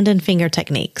hand and finger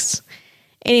techniques.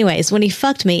 Anyways, when he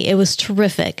fucked me, it was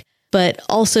terrific, but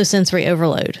also sensory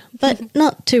overload, but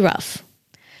not too rough.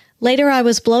 Later, I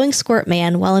was blowing Squirt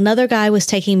Man while another guy was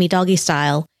taking me doggy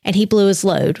style, and he blew his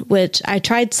load, which I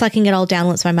tried sucking it all down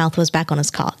once my mouth was back on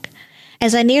his cock.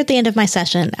 As I neared the end of my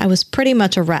session, I was pretty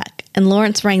much a wreck, and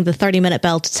Lawrence rang the 30-minute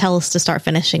bell to tell us to start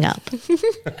finishing up.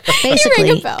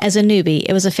 Basically, as a newbie,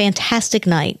 it was a fantastic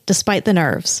night, despite the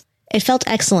nerves. It felt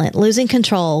excellent, losing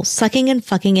control, sucking and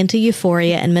fucking into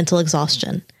euphoria and mental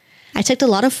exhaustion. I took a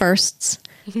lot of firsts,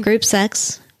 group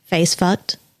sex, face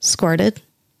fucked, squirted,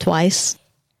 twice.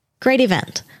 Great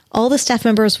event. All the staff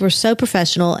members were so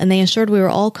professional and they ensured we were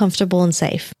all comfortable and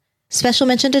safe. Special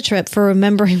mention to Trip for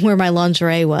remembering where my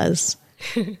lingerie was.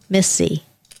 Miss C.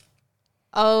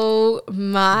 Oh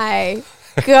my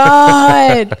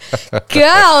God.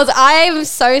 Girls, I am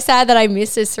so sad that I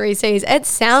missed this 3Cs. It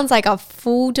sounds like a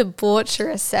full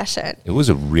debaucherous session. It was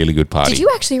a really good party. Did you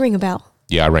actually ring a bell?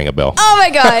 Yeah, I rang a bell. Oh my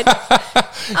God.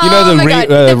 You know the bell ring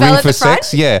at for the front?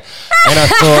 sex? Yeah. And I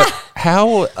thought,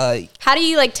 how... How do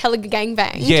you like tell a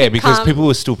gangbang? Yeah, to because come? people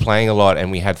were still playing a lot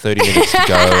and we had 30 minutes to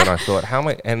go and I thought, how am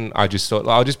I... And I just thought,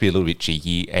 I'll just be a little bit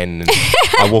cheeky and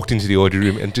I walked into the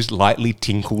auditorium and just lightly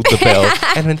tinkled the bell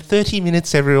and went, 30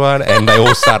 minutes, everyone. And they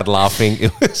all started laughing.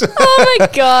 It was Oh my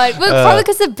God. Well, probably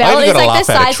because the bell only is got a like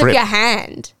the laugh at a size of Trip. your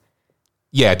hand.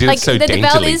 Yeah, I did Like it so the daintily.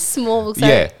 bell is small. So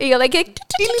Yeah. you're like...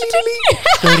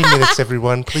 30 minutes,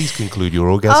 everyone. Please conclude your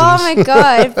orgasms. Oh my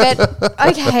God. But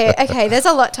okay. There's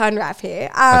a lot to unwrap here.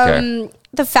 Okay.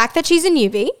 The fact that she's a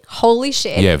newbie, holy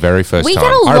shit. Yeah, very first we time.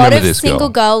 get a I lot remember of this single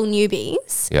girl.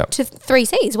 newbies Yep. to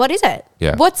 3Cs. What is it?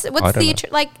 Yeah. What's I don't the know.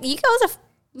 like? You girls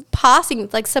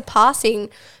are surpassing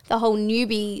the whole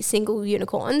newbie single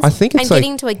unicorns. I think it's and like-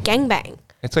 getting to a gangbang.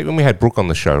 It's like when we had Brooke on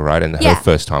the show, right? And Yeah. her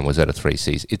first time was at a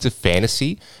 3Cs. It's a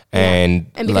fantasy,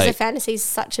 and because like, the fantasy is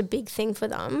such a big thing for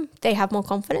them, they have more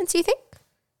confidence, you think?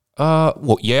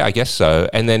 well, yeah, I guess so.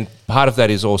 And then part of that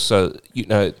is also,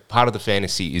 part of the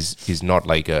fantasy is not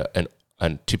like a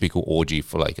typical orgy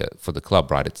for for the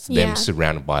club, right? It's Yeah. them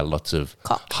surrounded by lots of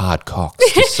Cock. hard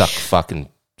cocks to suck fucking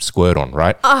squirt on,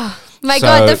 right? My So-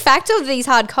 God, the fact of these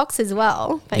hard cocks as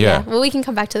well. But Yeah. well, we can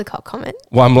come back to the cock comment.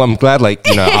 Well, I'm glad,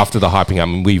 after the hyping up, I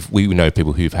mean, we know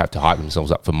people who've had to hype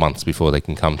themselves up for months before they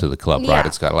can come to the club, Yeah. right?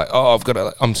 It's kind of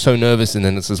like, I'm so nervous, and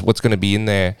then it says, what's going to be in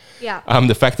there? Yeah.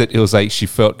 The fact that it was like she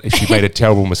made a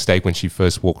terrible mistake when she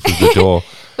first walked through the door.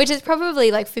 Which is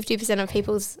probably like 50% of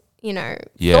people's, Yeah.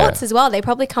 thoughts as well. They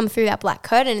probably come through that black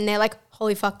curtain and they're like,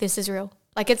 holy fuck, this is real.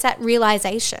 Like it's that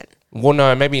realization. Well,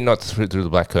 no, maybe not through the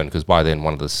black curtain, because by then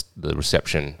one of the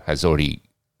reception has already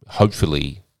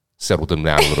hopefully settled them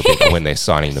down a little bit when they're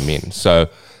signing them in. So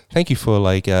thank you for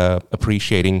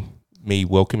appreciating me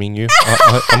welcoming you.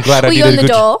 I'm glad I Were did you a on the good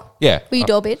door? Yeah. Were you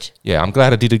door bitch? Yeah, I'm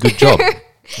glad I did a good job.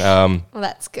 Well,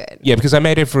 that's good. Yeah, because I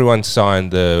made everyone sign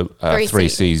the 3C.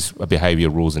 3C's behaviour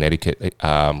rules and etiquette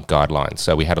guidelines.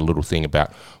 So we had a little thing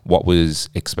about what was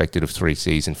expected of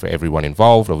 3Cs and for everyone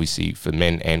involved, obviously for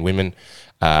men and women,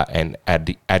 and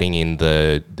adding in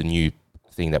the new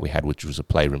thing that we had, which was a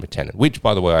playroom attendant, which,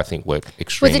 by the way, I think worked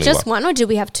extremely well. Was it just one or did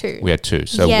we have two? We had two.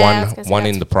 So Yeah, I was gonna say one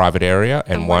that's- in the private area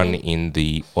and one one in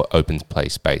the open play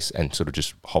space, and sort of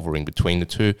just hovering between the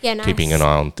two, Yeah, nice. keeping an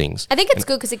eye on things. I think it's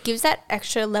good because it gives that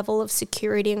extra level of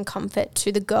security and comfort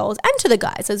to the girls and to the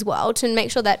guys as well to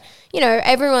make sure that,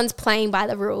 everyone's playing by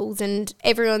the rules and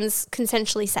everyone's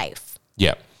consensually safe.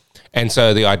 Yeah. And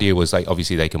so the idea was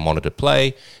obviously they can monitor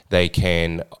play, they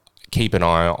can keep an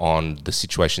eye on the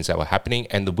situations that were happening,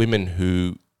 and the women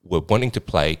who were wanting to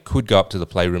play could go up to the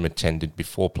playroom attendant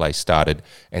before play started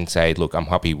and say, look, I'm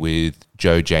happy with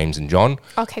Joe, James and John,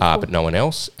 Okay, cool. but no one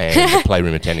else. And the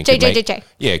playroom attendant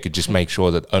could just make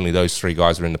sure that only those three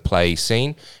guys were in the play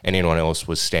scene and anyone else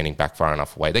was standing back far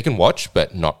enough away. They can watch,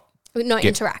 but not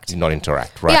Interact. Not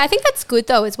interact, right? Yeah, I think that's good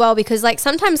though as well because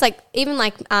sometimes even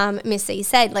Miss C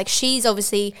said, she's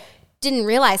obviously didn't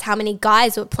realize how many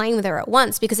guys were playing with her at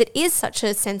once because it is such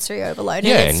a sensory overload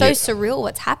Yeah, and it's and so surreal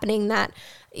what's happening that,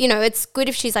 it's good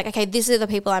if she's like, okay, these are the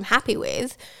people I'm happy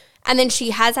with. And then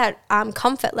she has that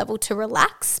comfort level to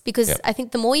relax because Yep. I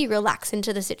think the more you relax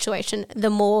into the situation, the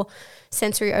more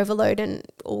sensory overload and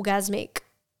orgasmic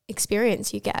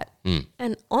experience you get.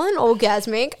 And on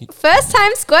orgasmic, first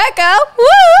time squirt girl,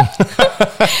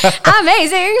 woo!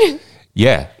 Amazing.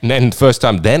 Yeah. And then the first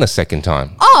time, then a second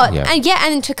time. Oh, yeah.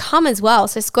 and to cum as well.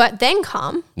 So squirt, then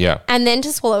cum, Yeah. and then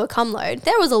to swallow a cum load.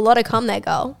 There was a lot of cum there,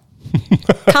 girl.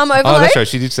 Cum overload. Oh, that's right.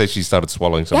 She did say she started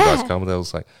swallowing some Yeah. guys' cum. That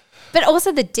was like, But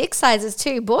also the dick sizes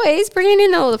too. Boys bringing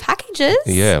in all the packages.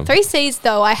 Yeah. 3Cs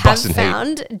though, I have Busting heat.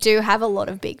 found, do have a lot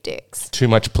of big dicks. too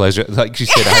much pleasure. Like she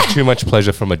said, I had too much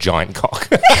pleasure from a giant cock.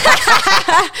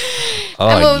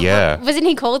 Wasn't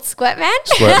he called Squirt Man?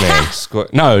 Squirt man.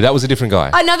 No, that was a different guy.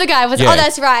 Another guy was. Yeah. Oh,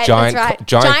 that's right. Giant, that's right.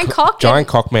 Giant cock. Giant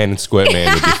cock man and squirt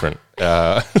man are different.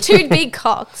 Two big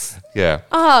cocks. Yeah.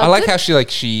 Oh, I like good. how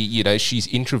she's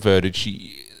introverted.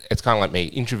 It's kind of like me,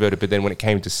 introverted, but then when it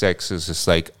came to sex, it's just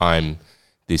like I'm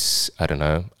this, I don't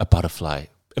know, a butterfly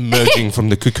emerging from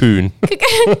the cocoon.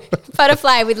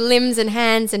 Butterfly with limbs and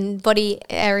hands and body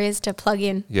areas to plug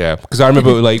in. Yeah, because I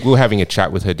remember we were having a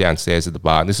chat with her downstairs at the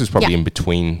bar, and this was probably Yeah. in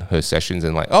between her sessions,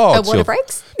 and Her it's water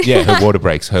breaks? Yeah, her water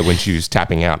breaks. Her when she was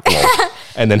tapping out,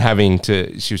 and then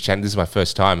she was chatting. This is my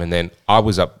first time, and then I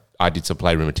was up. I did some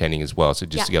playroom attending as well, so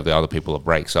just to give the other people a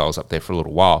break. So I was up there for a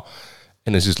little while,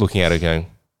 and I was just looking at her, going,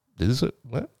 "This is it.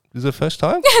 What? This is her first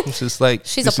time." It's just like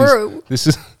She's this a brew. This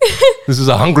is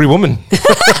a hungry woman.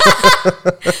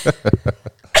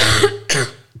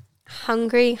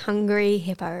 Hungry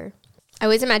hippo. I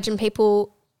always imagine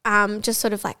people just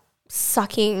sort of like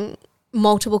sucking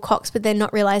multiple cocks, but they're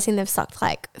not realizing they've sucked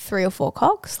like 3 or 4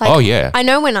 cocks. Like, Oh, yeah. I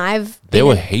know when I've There been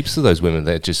were in- heaps of those women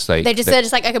that just like they're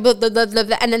just like okay, blah, blah, blah, blah,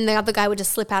 blah, and then the other guy would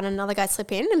just slip out and another guy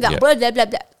slip in and be like, Yeah. blah, blah, blah,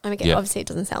 blah. I mean, Yeah. obviously it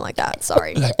doesn't sound like that.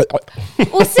 Sorry.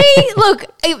 Well, see, look,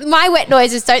 my wet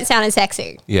noises don't sound as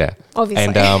sexy. Yeah. Obviously.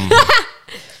 And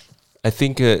I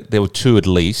think there were 2 at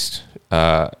least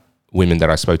women that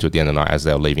I spoke to at the end of the night as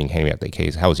they were leaving, handing out their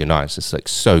keys. How was your night? It's just like,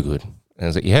 so good. And I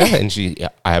was like, yeah. And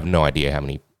I have no idea how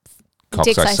many cocks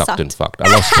Dicks I I sucked and sucked. fucked.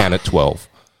 I lost count at 12.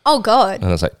 Oh, God. And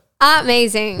I was like,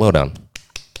 Amazing. well done.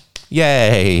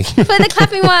 Yay. For the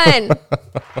clapping one.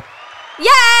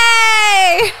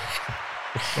 Yay!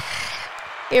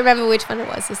 You remember which one it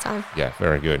was this time? Yeah,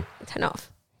 very good. Turn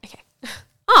off. Okay.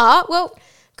 Ah, well,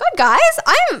 God, guys,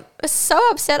 I'm so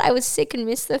upset I was sick and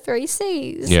missed the 3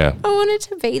 Cs. Yeah. I wanted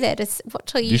to be there to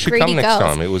watch all you should greedy come next girls.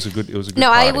 time. It was a good No,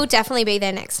 party. I will definitely be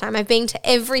there next time. I've been to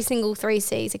every single 3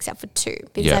 Cs except for 2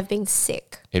 because Yeah. I've been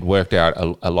sick. It worked out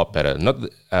a lot better.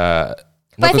 But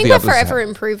I think we're forever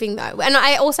improving though. And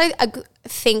I also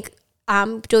think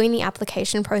doing the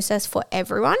application process for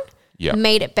everyone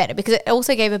made it better because it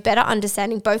also gave a better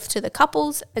understanding both to the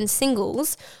couples and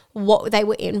singles what they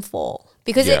were in for.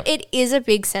 Because it is a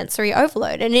big sensory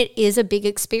overload and it is a big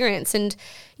experience. And,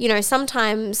 you know,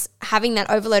 sometimes having that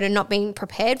overload and not being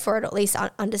prepared for it, or at least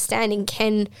understanding,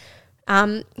 can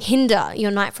hinder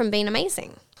your night from being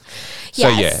amazing. So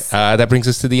Yes. that brings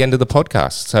us to the end of the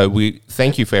podcast. So we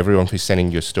thank you for everyone for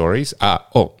sending your stories.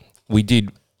 We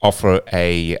did offer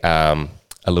a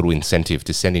little incentive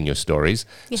to send in your stories.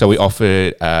 Yes. So we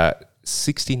offered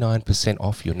 69%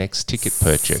 off your next ticket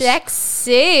purchase.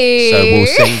 Sexy. So we'll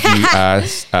send you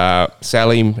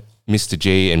Sally, Mr.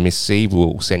 G, and Miss C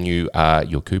will send you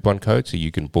your coupon code so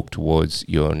you can book towards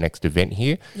your next event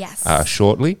here. Yes.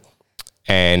 Shortly.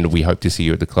 And we hope to see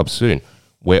you at the club soon.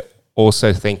 We're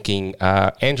also thanking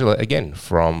Angela again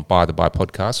from By the By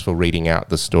Podcast for reading out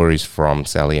the stories from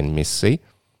Sally and Miss C.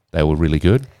 They were really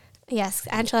good. Yes,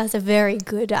 Angela has a very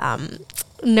good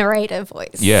narrator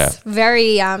voice. Yeah.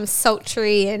 Very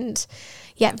sultry and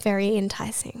yet very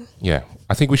enticing. Yeah.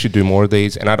 I think we should do more of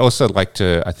these. And I'd also like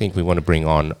to, I think we want to bring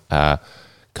on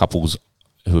couples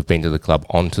who have been to the club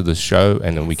onto the show,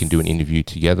 and then we can do an interview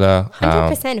together.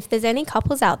 100%. If there's any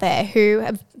couples out there who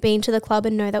have been to the club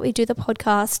and know that we do the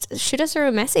podcast, shoot us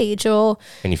a message. And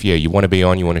if you want to be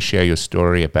on, you want to share your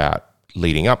story about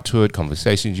leading up to it,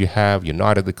 conversations you have, your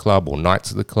night at the club or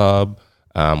nights at the club,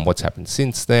 what's happened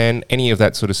since then, any of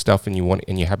that sort of stuff, and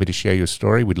you're happy to share your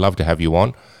story, we'd love to have you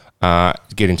on.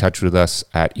 Get in touch with us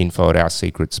at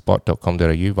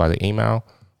info@oursecretspot.com.au via the email,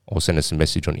 or send us a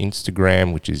message on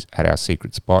Instagram, which is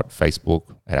 @oursecretspot,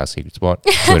 Facebook @oursecretspot,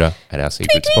 Twitter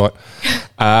 @oursecretspot.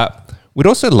 We'd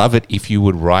also love it if you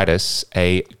would write us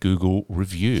a Google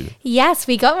review. yes,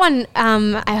 we got one.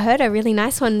 I heard a really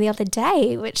nice one the other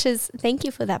day, which is thank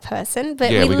you for that person.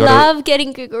 But Yeah, we we got love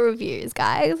getting Google reviews,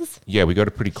 guys. Yeah, we got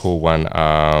a pretty cool one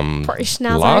last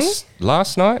night.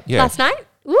 Yeah, Last night?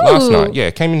 Ooh. Last night, yeah,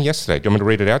 it came in yesterday. Do you want me to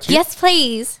read it out to you? Yes,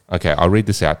 please. Okay, I'll read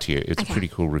this out to you. It's a pretty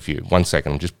cool review. 1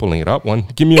 second, I'm just pulling it up.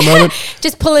 Give me a moment.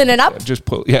 Just pulling it up.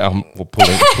 I'm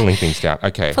pulling things down.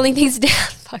 Okay. Pulling things down.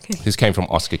 Fucking. This came from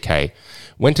Oscar K.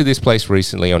 Went to this place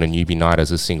recently on a newbie night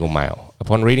as a single male.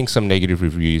 Upon reading some negative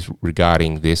reviews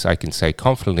regarding this, I can say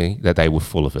confidently that they were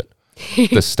full of it.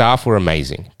 The staff were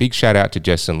amazing. Big shout out to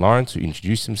Jess and Lawrence, who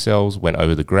introduced themselves, went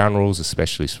over the ground rules,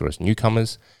 especially for us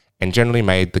newcomers, and generally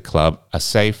made the club a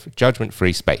safe,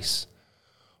 judgment-free space.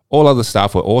 All other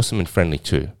staff were awesome and friendly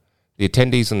too. The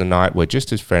attendees on the night were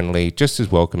just as friendly, just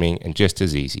as welcoming, and just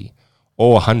as easy.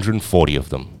 All 140 of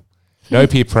them. No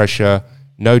peer pressure,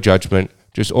 no judgment,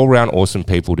 just all-round awesome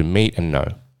people to meet and know.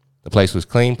 The place was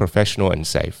clean, professional, and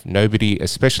safe. Nobody,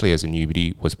 especially as a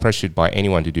newbie, was pressured by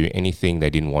anyone to do anything they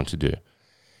didn't want to do.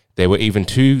 There were even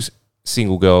 2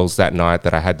 single girls that night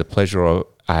that I had the pleasure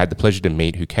to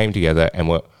meet who came together and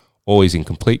were always in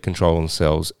complete control of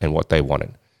themselves and what they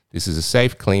wanted. This is a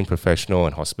safe, clean, professional,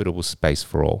 and hospitable space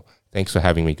for all. Thanks for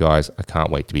having me, guys. I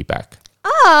can't wait to be back.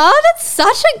 Oh, that's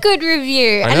such a good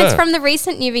review. I And know. it's from the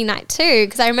recent newbie night too,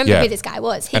 because I remember Yeah. who this guy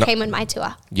was. He And came on my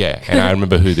tour. Yeah, and I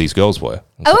remember who these girls were.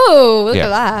 Oh, look Yeah. at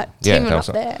that. Yeah, Teaming that up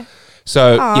was- there.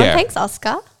 So, Oh, yeah. thanks,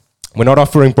 Oscar. We're not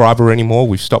offering bribery anymore.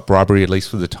 We've stopped bribery, at least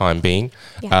for the time being.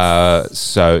 Yes.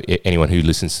 So anyone who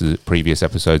listens to the previous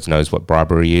episodes knows what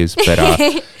bribery is. But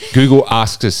Google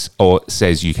asks us or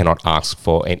says you cannot ask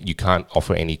for, and you can't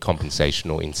offer any compensation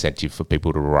or incentive for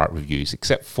people to write reviews,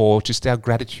 except for just our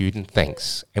gratitude and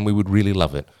thanks. And we would really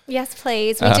love it. Yes,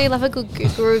 please. We do love a good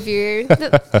Google review.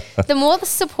 The more the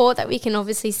support that we can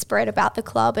obviously spread about the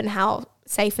club and how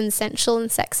safe and sensual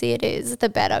and sexy it is, the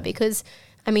better. Because,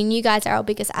 I mean, you guys are our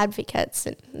biggest advocates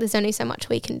and there's only so much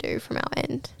we can do from our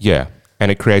end. Yeah.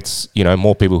 And it creates,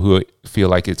 more people who feel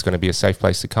like it's going to be a safe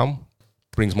place to come.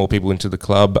 Brings more people into the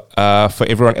club for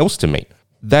everyone else to meet.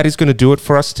 That is going to do it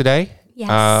for us today. Yes.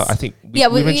 I think we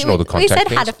mentioned all the we contact said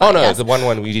how things. to find no, us. the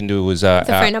one we didn't do was the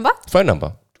phone number? Phone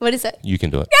number. What is it? You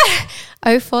can do it.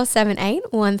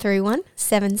 0478 131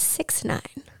 769.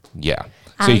 Yeah.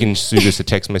 So you can shoot us a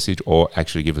text message or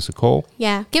actually give us a call.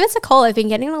 Yeah. Give us a call. I've been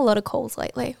getting a lot of calls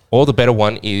lately. Or the better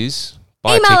one is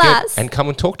buy Email a ticket us. and come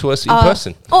and talk to us in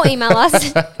person. Or email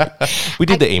us. We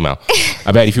did the email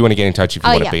about if you want to get in touch if you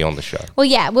want to yeah. be on the show. Well,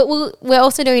 yeah, we're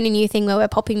also doing a new thing where we're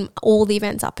popping all the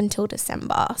events up until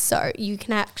December. So you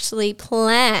can actually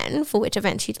plan for which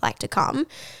events you'd like to come.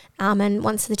 And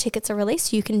once the tickets are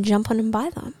released, you can jump on and buy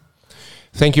them.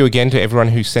 Thank you again to everyone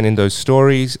who sent in those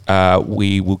stories.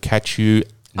 We will catch you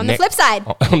On the flip side.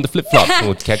 On the flip flop.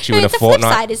 We'll catch you in a it's fortnight. the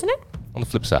flip side, isn't it? On the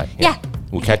flip side. Yeah.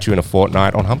 We'll catch you in a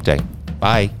fortnight on Hump Day.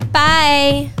 Bye.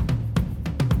 Bye.